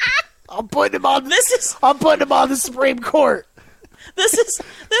 I'm putting him on This is I'm putting him on the Supreme Court. this is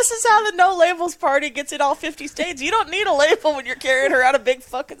how the no labels party gets in all 50 states. You don't need a label when you're carrying around a big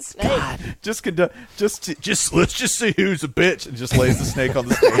fucking snake. Let's just see who's a bitch, and just lays the snake on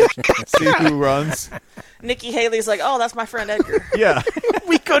the stage. See who runs. Nikki Haley's like, oh, that's my friend Edgar. Yeah,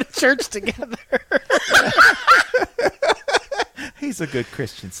 We go to church together. he's a good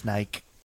Christian snake.